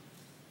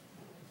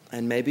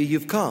 And maybe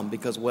you've come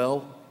because,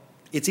 well,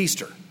 it's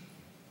Easter.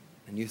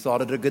 And you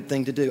thought it a good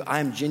thing to do. I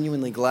am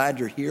genuinely glad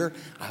you're here.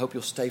 I hope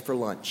you'll stay for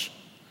lunch.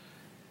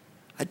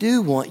 I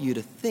do want you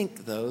to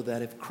think, though,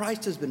 that if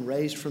Christ has been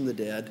raised from the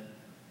dead,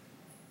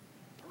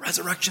 the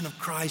resurrection of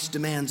Christ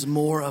demands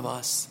more of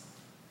us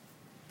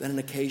than an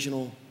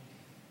occasional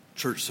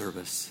church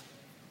service.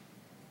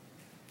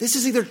 This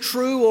is either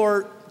true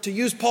or, to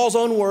use Paul's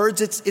own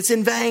words, it's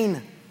in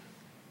vain.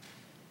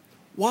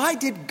 Why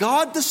did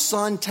God the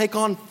Son take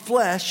on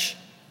flesh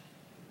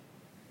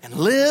and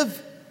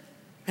live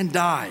and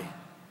die?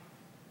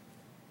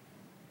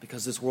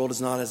 Because this world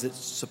is not as it's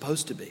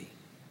supposed to be.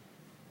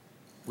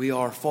 We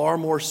are far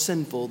more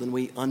sinful than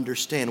we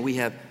understand. We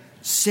have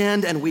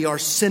sinned and we are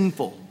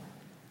sinful.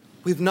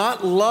 We've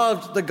not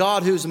loved the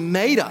God who's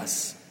made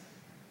us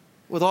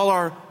with all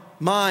our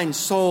mind,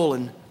 soul,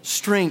 and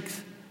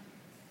strength.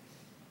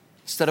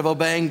 Instead of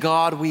obeying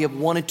God, we have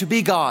wanted to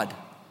be God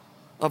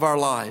of our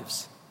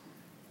lives.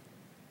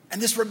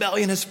 And this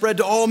rebellion has spread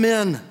to all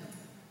men.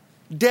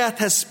 Death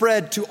has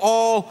spread to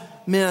all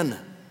men.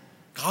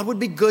 God would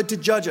be good to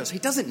judge us. He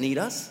doesn't need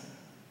us.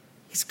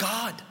 He's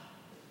God.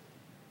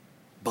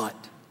 But,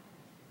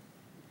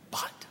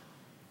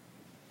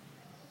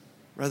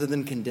 rather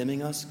than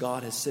condemning us,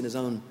 God has sent his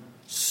own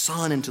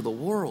Son into the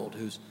world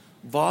who's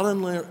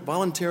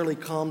voluntarily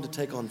come to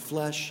take on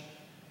flesh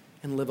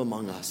and live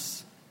among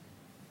us.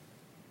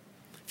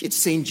 If you'd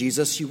seen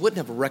Jesus, you wouldn't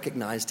have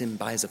recognized him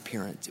by his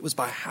appearance. It was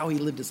by how he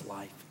lived his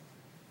life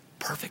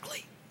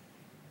perfectly.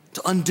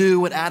 To undo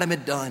what Adam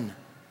had done.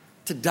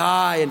 To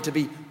die and to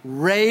be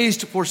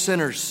raised for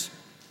sinners.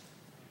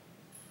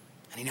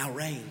 And he now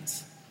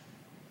reigns.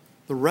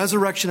 The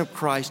resurrection of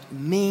Christ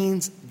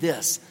means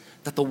this,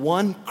 that the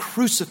one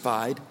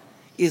crucified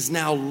is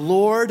now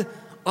Lord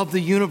of the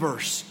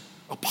universe,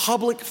 a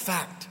public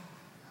fact.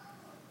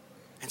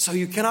 And so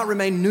you cannot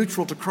remain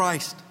neutral to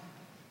Christ.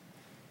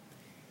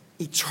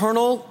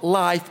 Eternal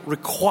life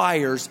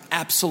requires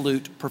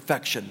absolute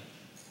perfection.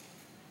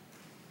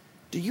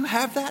 Do you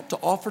have that to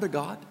offer to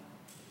God?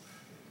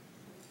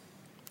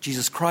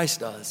 Jesus Christ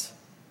does.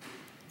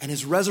 And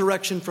his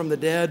resurrection from the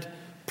dead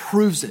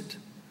proves it.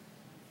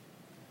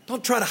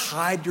 Don't try to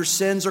hide your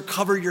sins or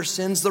cover your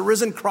sins. The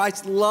risen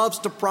Christ loves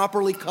to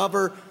properly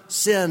cover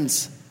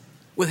sins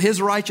with his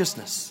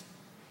righteousness.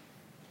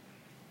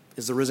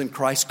 Is the risen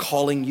Christ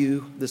calling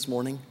you this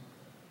morning?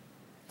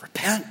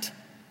 Repent.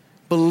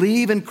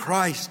 Believe in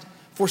Christ.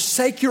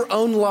 Forsake your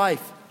own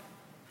life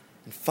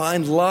and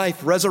find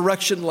life,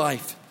 resurrection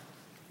life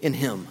in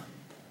him.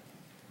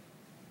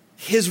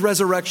 His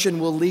resurrection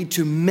will lead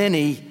to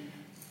many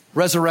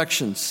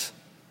resurrections.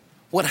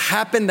 What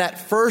happened that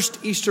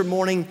first Easter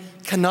morning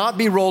cannot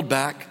be rolled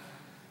back.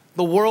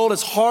 The world,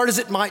 as hard as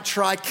it might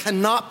try,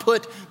 cannot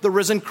put the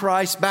risen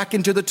Christ back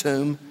into the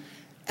tomb.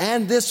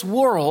 And this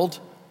world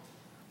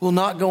will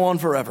not go on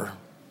forever.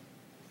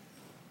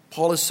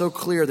 Paul is so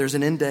clear, there's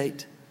an end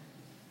date.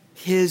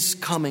 His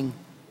coming,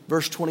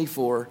 verse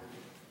 24,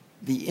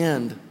 the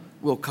end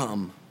will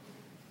come.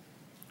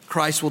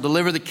 Christ will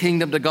deliver the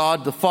kingdom to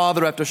God the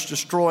Father after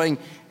destroying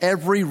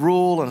every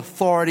rule and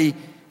authority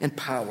and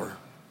power.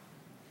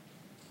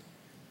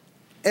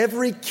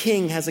 Every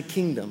king has a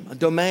kingdom, a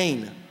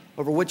domain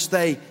over which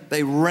they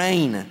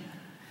reign.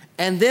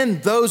 And then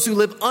those who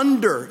live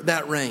under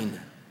that reign.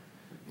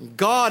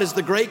 God is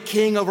the great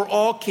king over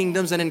all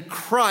kingdoms, and in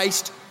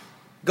Christ,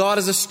 God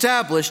has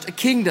established a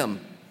kingdom.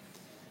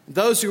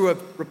 Those who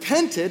have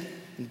repented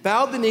and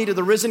bowed the knee to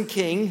the risen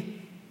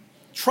king,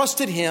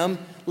 trusted him,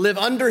 live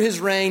under his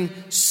reign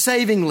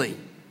savingly.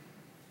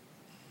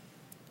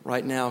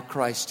 Right now,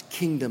 Christ's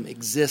kingdom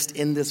exists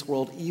in this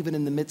world, even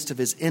in the midst of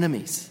his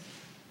enemies.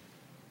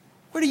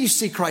 Where do you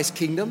see Christ's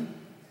kingdom?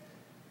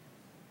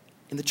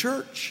 In the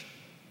church.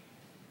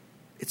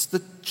 It's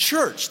the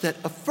church that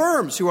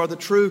affirms who are the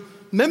true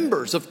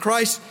members of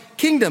Christ's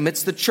kingdom.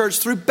 It's the church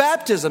through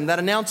baptism that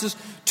announces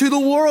to the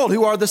world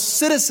who are the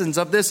citizens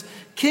of this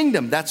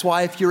kingdom. That's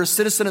why if you're a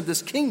citizen of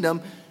this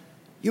kingdom,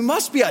 you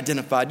must be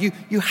identified.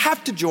 You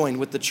have to join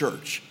with the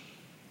church.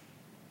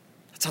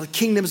 That's how the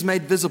kingdom is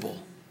made visible.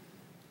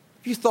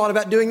 Have you thought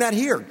about doing that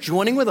here?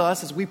 Joining with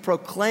us as we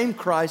proclaim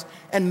Christ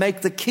and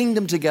make the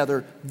kingdom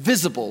together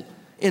visible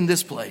in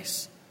this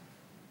place.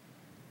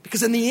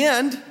 Because in the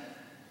end,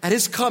 at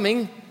his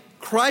coming,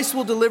 Christ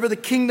will deliver the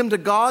kingdom to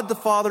God the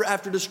Father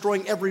after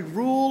destroying every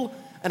rule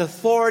and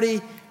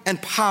authority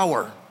and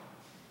power.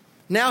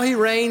 Now he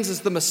reigns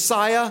as the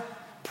Messiah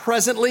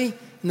presently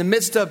in the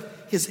midst of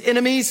his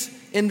enemies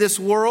in this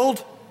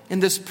world, in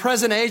this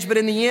present age. But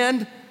in the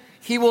end,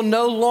 he will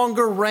no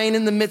longer reign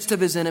in the midst of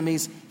his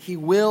enemies. He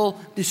will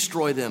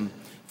destroy them.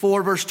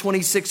 4 verse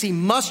 26, he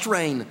must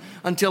reign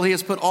until he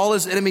has put all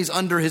his enemies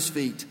under his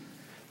feet.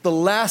 The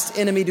last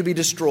enemy to be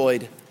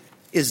destroyed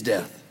is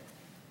death.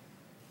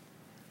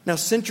 Now,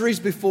 centuries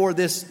before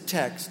this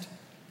text,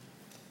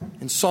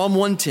 in Psalm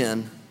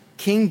 110,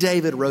 King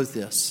David wrote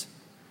this.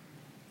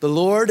 The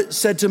Lord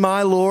said to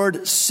my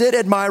Lord, sit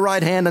at my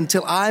right hand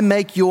until I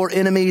make your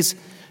enemies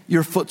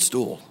your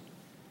footstool.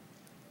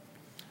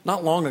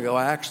 Not long ago,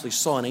 I actually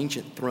saw an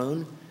ancient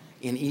throne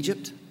in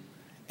Egypt,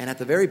 and at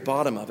the very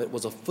bottom of it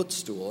was a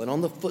footstool, and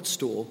on the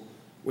footstool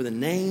were the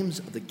names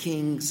of the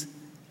king's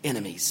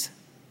enemies.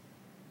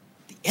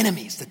 The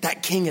enemies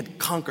that king had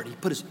conquered. He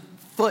put his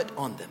foot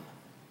on them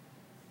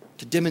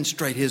to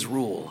demonstrate his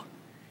rule.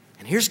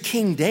 And here's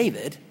King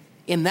David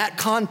in that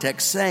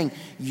context saying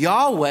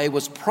Yahweh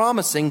was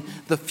promising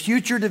the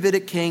future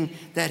Davidic king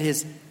that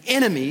his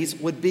enemies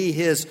would be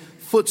his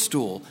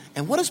footstool.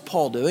 And what is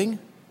Paul doing?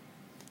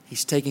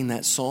 He's taking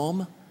that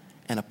psalm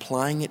and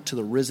applying it to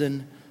the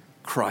risen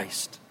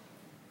Christ.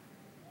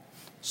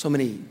 So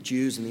many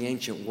Jews in the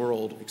ancient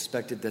world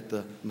expected that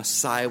the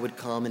Messiah would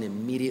come and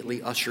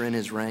immediately usher in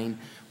his reign.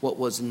 What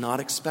was not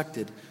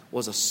expected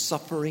was a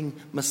suffering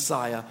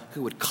Messiah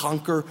who would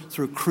conquer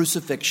through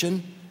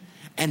crucifixion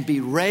and be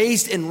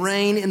raised and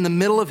reign in the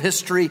middle of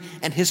history,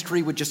 and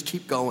history would just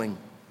keep going.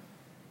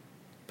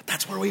 But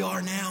that's where we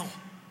are now.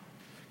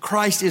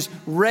 Christ is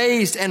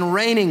raised and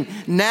reigning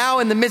now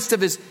in the midst of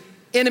his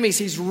enemies.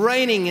 He's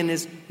reigning in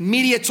his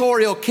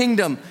mediatorial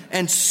kingdom,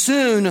 and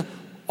soon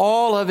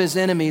all of his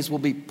enemies will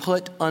be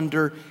put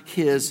under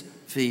his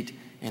feet.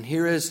 And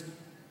here is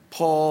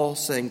Paul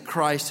saying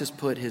Christ has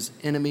put his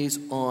enemies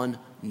on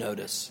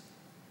notice.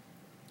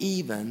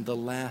 Even the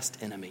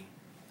last enemy,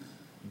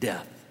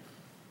 death.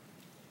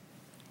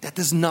 Death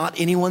is not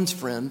anyone's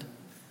friend.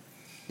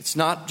 It's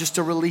not just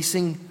a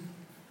releasing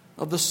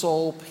of the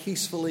soul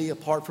peacefully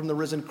apart from the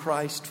risen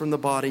Christ from the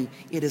body.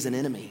 It is an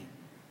enemy.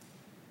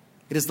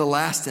 It is the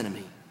last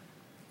enemy.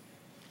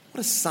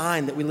 What a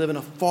sign that we live in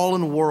a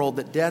fallen world,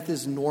 that death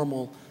is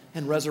normal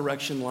and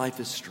resurrection life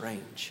is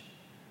strange.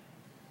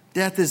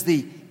 Death is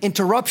the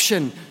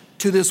interruption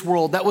to this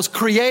world that was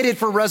created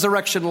for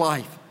resurrection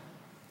life.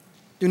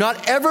 Do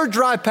not ever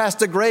drive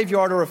past a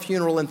graveyard or a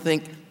funeral and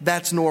think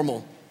that's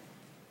normal.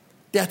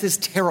 Death is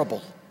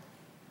terrible.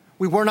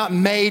 We were not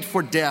made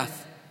for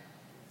death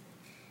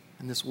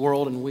in this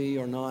world, and we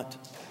are not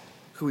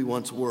who we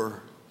once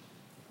were.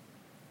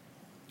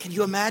 Can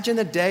you imagine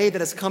the day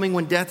that is coming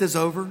when death is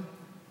over?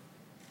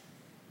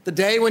 The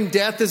day when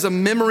death is a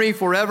memory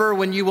forever,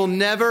 when you will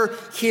never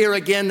hear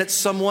again that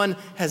someone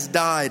has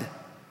died.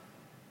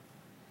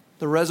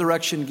 The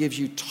resurrection gives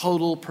you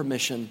total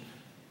permission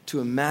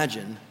to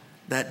imagine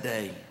that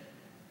day.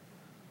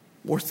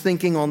 More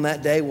thinking on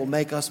that day will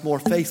make us more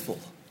faithful.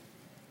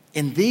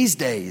 In these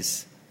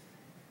days,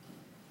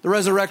 the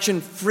resurrection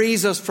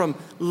frees us from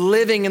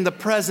living in the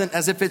present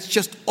as if it's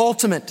just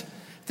ultimate,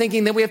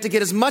 thinking that we have to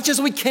get as much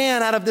as we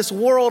can out of this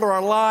world or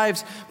our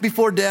lives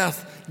before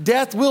death.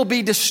 Death will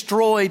be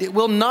destroyed. It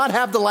will not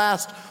have the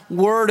last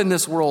word in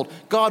this world.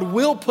 God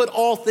will put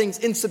all things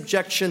in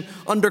subjection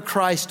under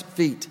Christ's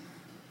feet.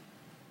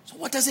 So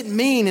what does it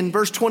mean in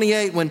verse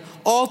 28? When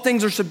all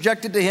things are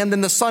subjected to him,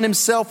 then the Son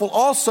himself will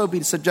also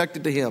be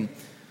subjected to him,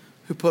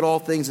 who put all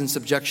things in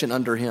subjection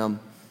under him,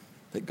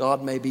 that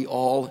God may be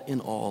all in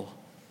all.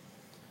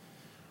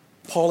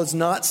 Paul is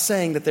not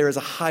saying that there is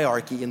a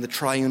hierarchy in the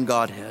triune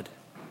Godhead.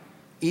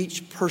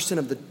 Each person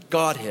of the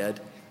Godhead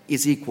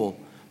is equal.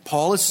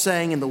 Paul is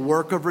saying in the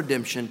work of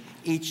redemption,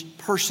 each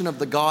person of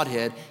the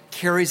Godhead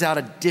carries out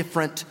a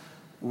different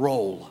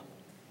role.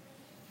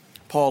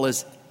 Paul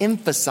is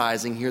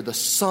emphasizing here the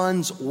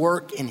Son's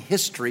work in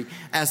history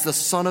as the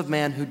Son of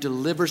Man who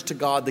delivers to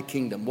God the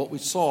kingdom, what we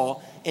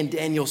saw in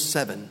Daniel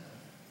 7.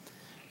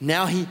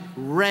 Now he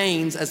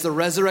reigns as the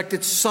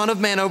resurrected Son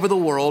of Man over the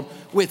world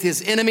with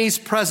his enemies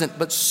present,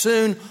 but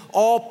soon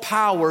all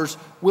powers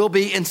will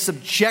be in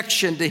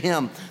subjection to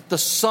him. The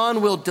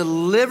Son will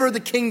deliver the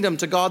kingdom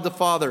to God the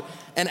Father,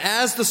 and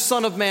as the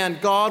Son of Man,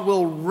 God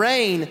will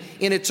reign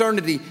in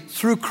eternity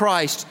through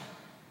Christ,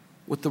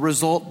 with the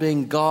result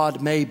being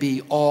God may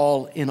be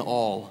all in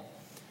all.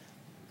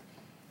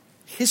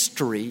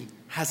 History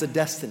has a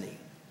destiny.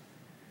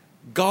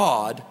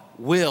 God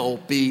will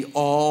be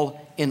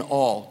all in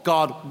all.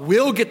 God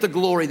will get the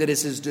glory that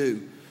is his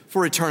due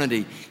for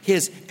eternity.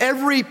 His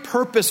every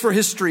purpose for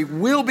history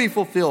will be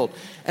fulfilled.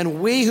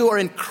 And we who are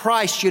in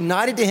Christ,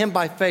 united to him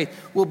by faith,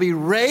 will be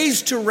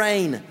raised to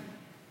reign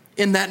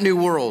in that new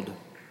world.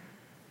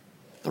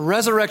 The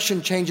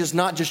resurrection changes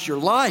not just your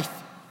life,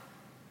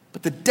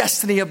 but the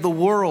destiny of the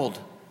world.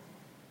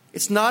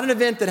 It's not an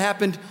event that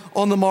happened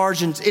on the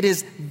margins. It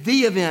is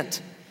the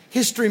event.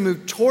 History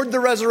moved toward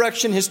the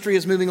resurrection. History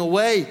is moving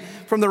away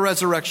from the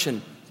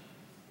resurrection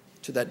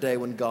to that day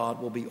when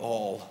God will be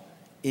all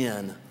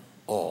in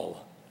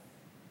all.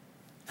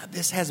 Now,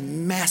 this has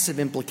massive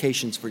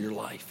implications for your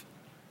life.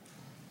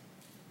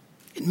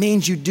 It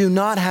means you do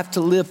not have to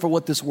live for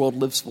what this world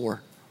lives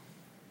for.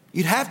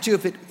 You'd have to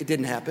if it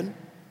didn't happen.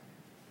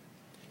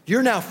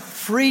 You're now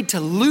free to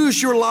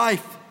lose your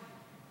life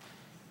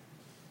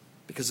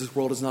because this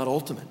world is not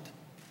ultimate.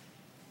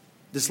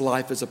 This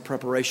life is a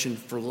preparation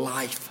for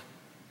life,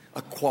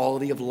 a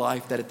quality of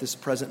life that at this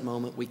present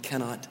moment we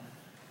cannot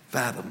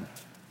fathom.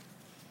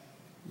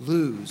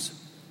 Lose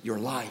your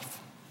life.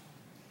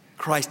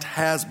 Christ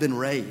has been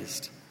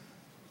raised.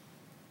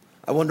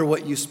 I wonder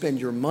what you spend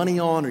your money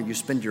on, or you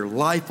spend your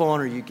life on,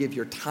 or you give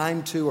your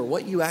time to, or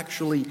what you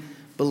actually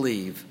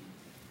believe.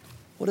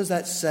 What does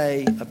that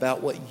say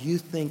about what you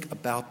think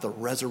about the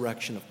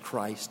resurrection of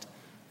Christ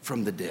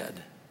from the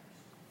dead?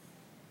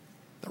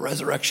 The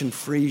resurrection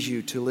frees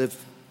you to live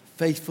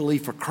faithfully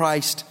for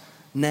Christ's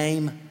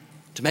name,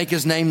 to make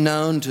his name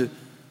known, to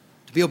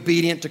be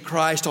obedient to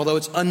Christ. Although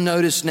it's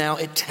unnoticed now,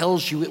 it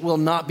tells you it will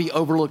not be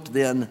overlooked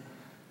then.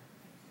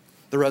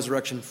 The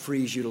resurrection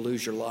frees you to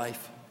lose your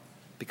life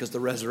because the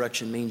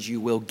resurrection means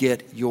you will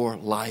get your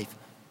life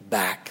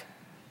back.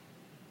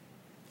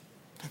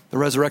 The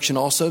resurrection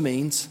also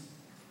means,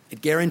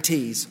 it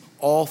guarantees,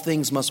 all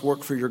things must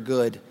work for your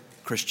good,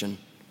 Christian.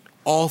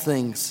 All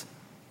things.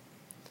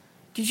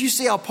 Did you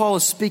see how Paul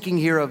is speaking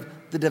here of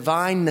the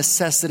divine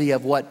necessity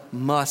of what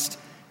must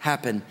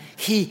happen?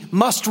 He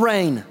must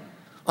reign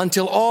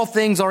until all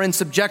things are in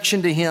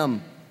subjection to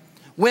him.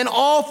 When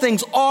all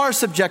things are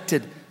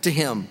subjected to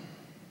him.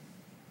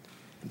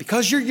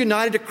 Because you're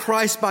united to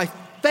Christ by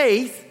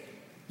faith,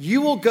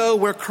 you will go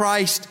where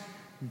Christ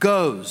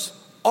goes.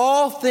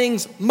 All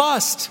things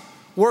must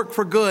work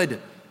for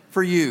good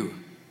for you.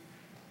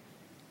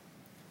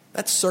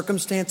 That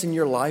circumstance in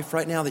your life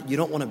right now that you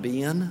don't want to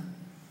be in,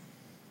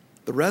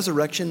 the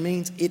resurrection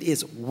means it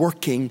is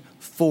working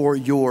for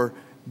your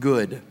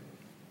good.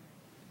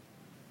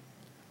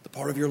 The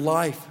part of your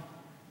life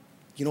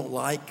you don't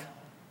like,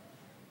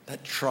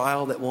 that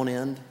trial that won't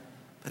end,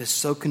 that is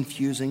so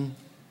confusing,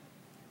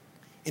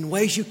 in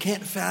ways you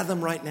can't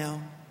fathom right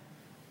now,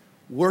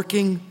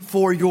 working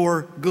for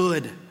your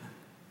good.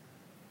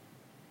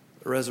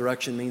 The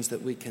resurrection means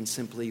that we can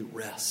simply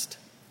rest,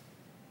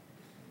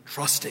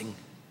 trusting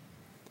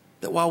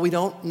that while we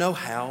don't know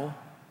how,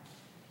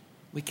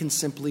 we can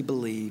simply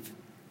believe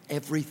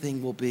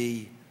everything will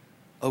be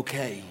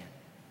okay.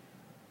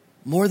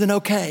 More than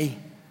okay,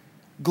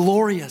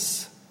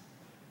 glorious.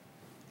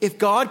 If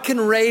God can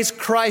raise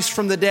Christ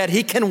from the dead,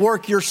 he can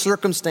work your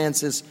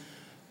circumstances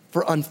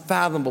for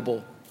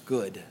unfathomable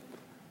good.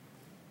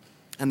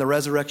 And the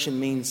resurrection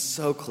means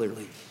so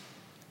clearly,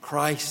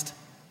 Christ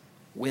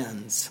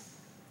wins.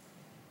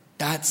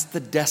 That's the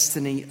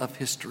destiny of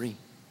history.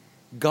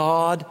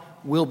 God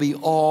will be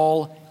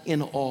all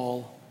in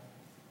all.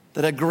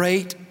 That a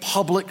great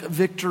public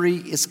victory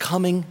is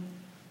coming.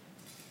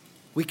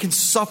 We can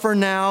suffer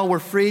now. We're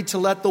free to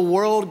let the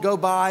world go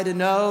by, to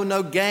know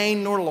no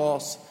gain nor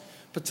loss,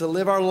 but to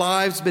live our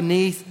lives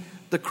beneath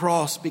the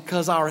cross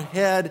because our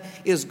head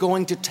is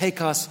going to take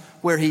us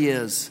where he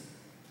is.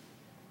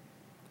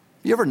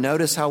 You ever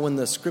notice how when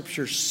the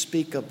scriptures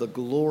speak of the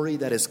glory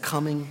that is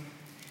coming,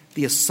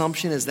 the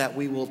assumption is that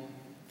we will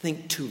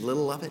think too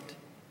little of it?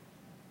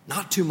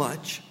 Not too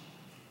much.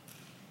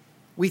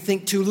 We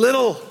think too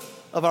little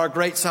of our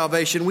great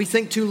salvation. We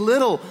think too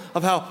little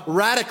of how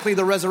radically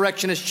the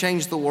resurrection has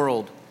changed the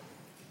world.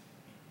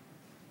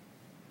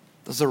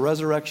 Does the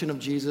resurrection of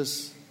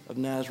Jesus of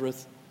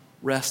Nazareth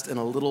rest in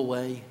a little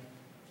way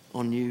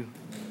on you?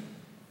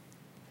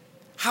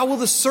 How will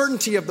the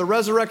certainty of the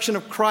resurrection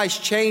of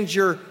Christ change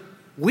your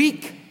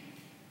week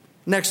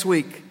next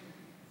week?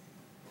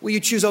 Will you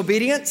choose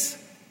obedience?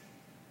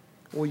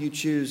 Or will you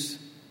choose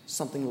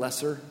something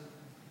lesser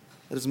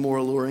that is more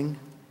alluring?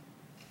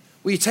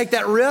 Will you take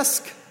that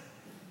risk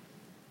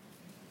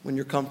when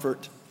your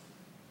comfort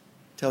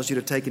tells you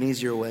to take an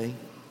easier way?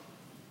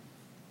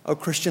 Oh,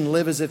 Christian,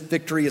 live as if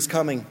victory is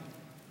coming,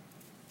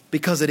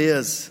 because it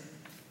is.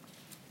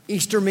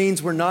 Easter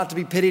means we're not to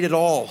be pitied at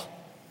all.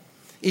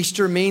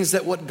 Easter means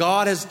that what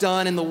God has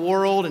done in the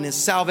world and His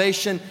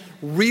salvation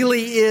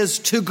really is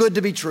too good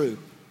to be true.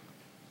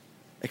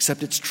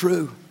 Except it's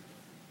true.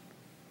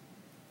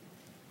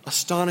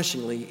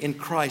 Astonishingly, in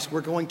Christ,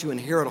 we're going to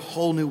inherit a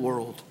whole new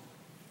world.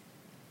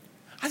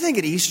 I think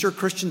at Easter,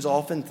 Christians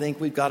often think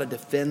we've got to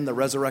defend the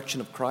resurrection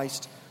of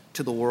Christ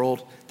to the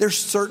world. There's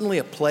certainly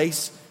a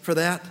place for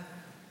that.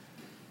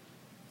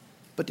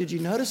 But did you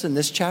notice in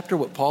this chapter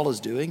what Paul is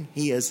doing?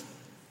 He is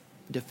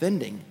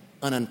defending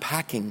and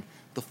unpacking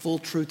the full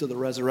truth of the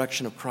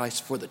resurrection of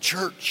Christ for the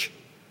church,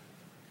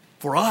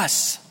 for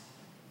us.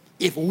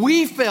 If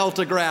we fail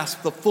to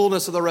grasp the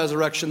fullness of the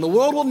resurrection, the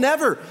world will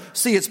never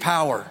see its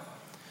power.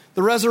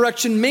 The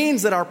resurrection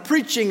means that our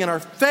preaching and our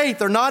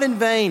faith are not in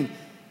vain,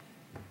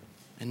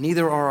 and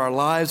neither are our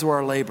lives or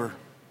our labor.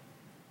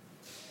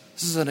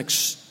 This is an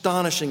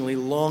astonishingly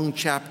long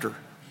chapter.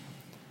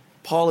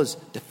 Paul is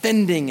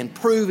defending and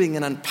proving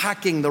and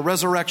unpacking the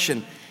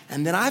resurrection.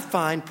 And then I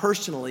find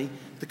personally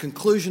the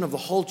conclusion of the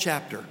whole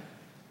chapter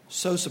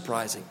so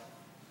surprising.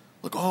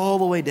 Look all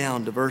the way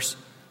down to verse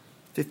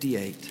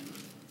 58.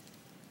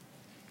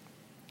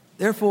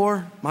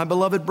 Therefore, my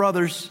beloved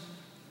brothers,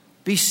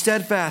 be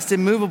steadfast,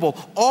 immovable,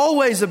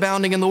 always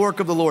abounding in the work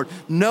of the Lord,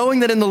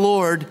 knowing that in the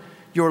Lord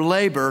your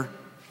labor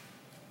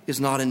is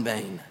not in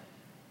vain.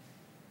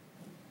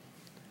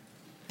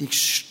 The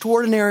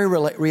extraordinary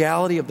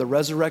reality of the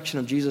resurrection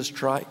of Jesus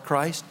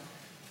Christ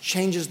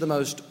changes the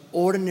most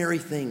ordinary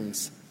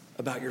things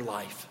about your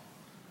life.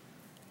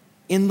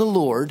 In the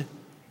Lord,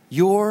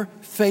 your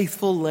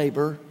faithful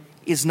labor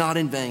is not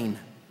in vain.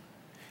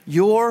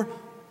 Your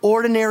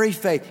ordinary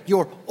faith,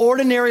 your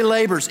ordinary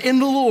labors in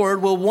the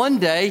Lord will one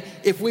day,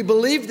 if we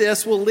believe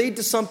this, will lead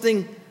to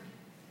something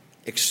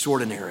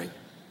extraordinary.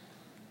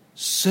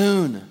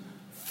 Soon,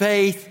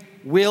 faith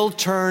will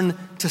turn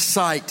to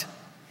sight.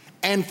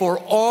 And for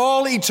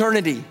all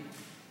eternity,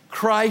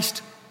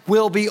 Christ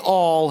will be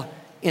all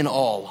in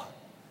all.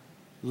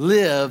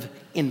 Live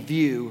in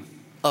view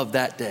of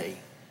that day,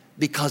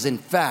 because in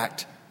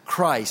fact,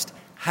 Christ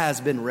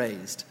has been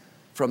raised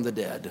from the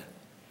dead.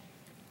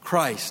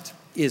 Christ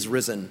is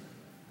risen.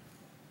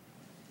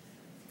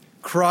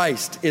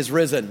 Christ is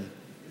risen.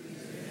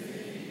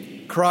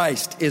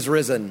 Christ is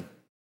risen.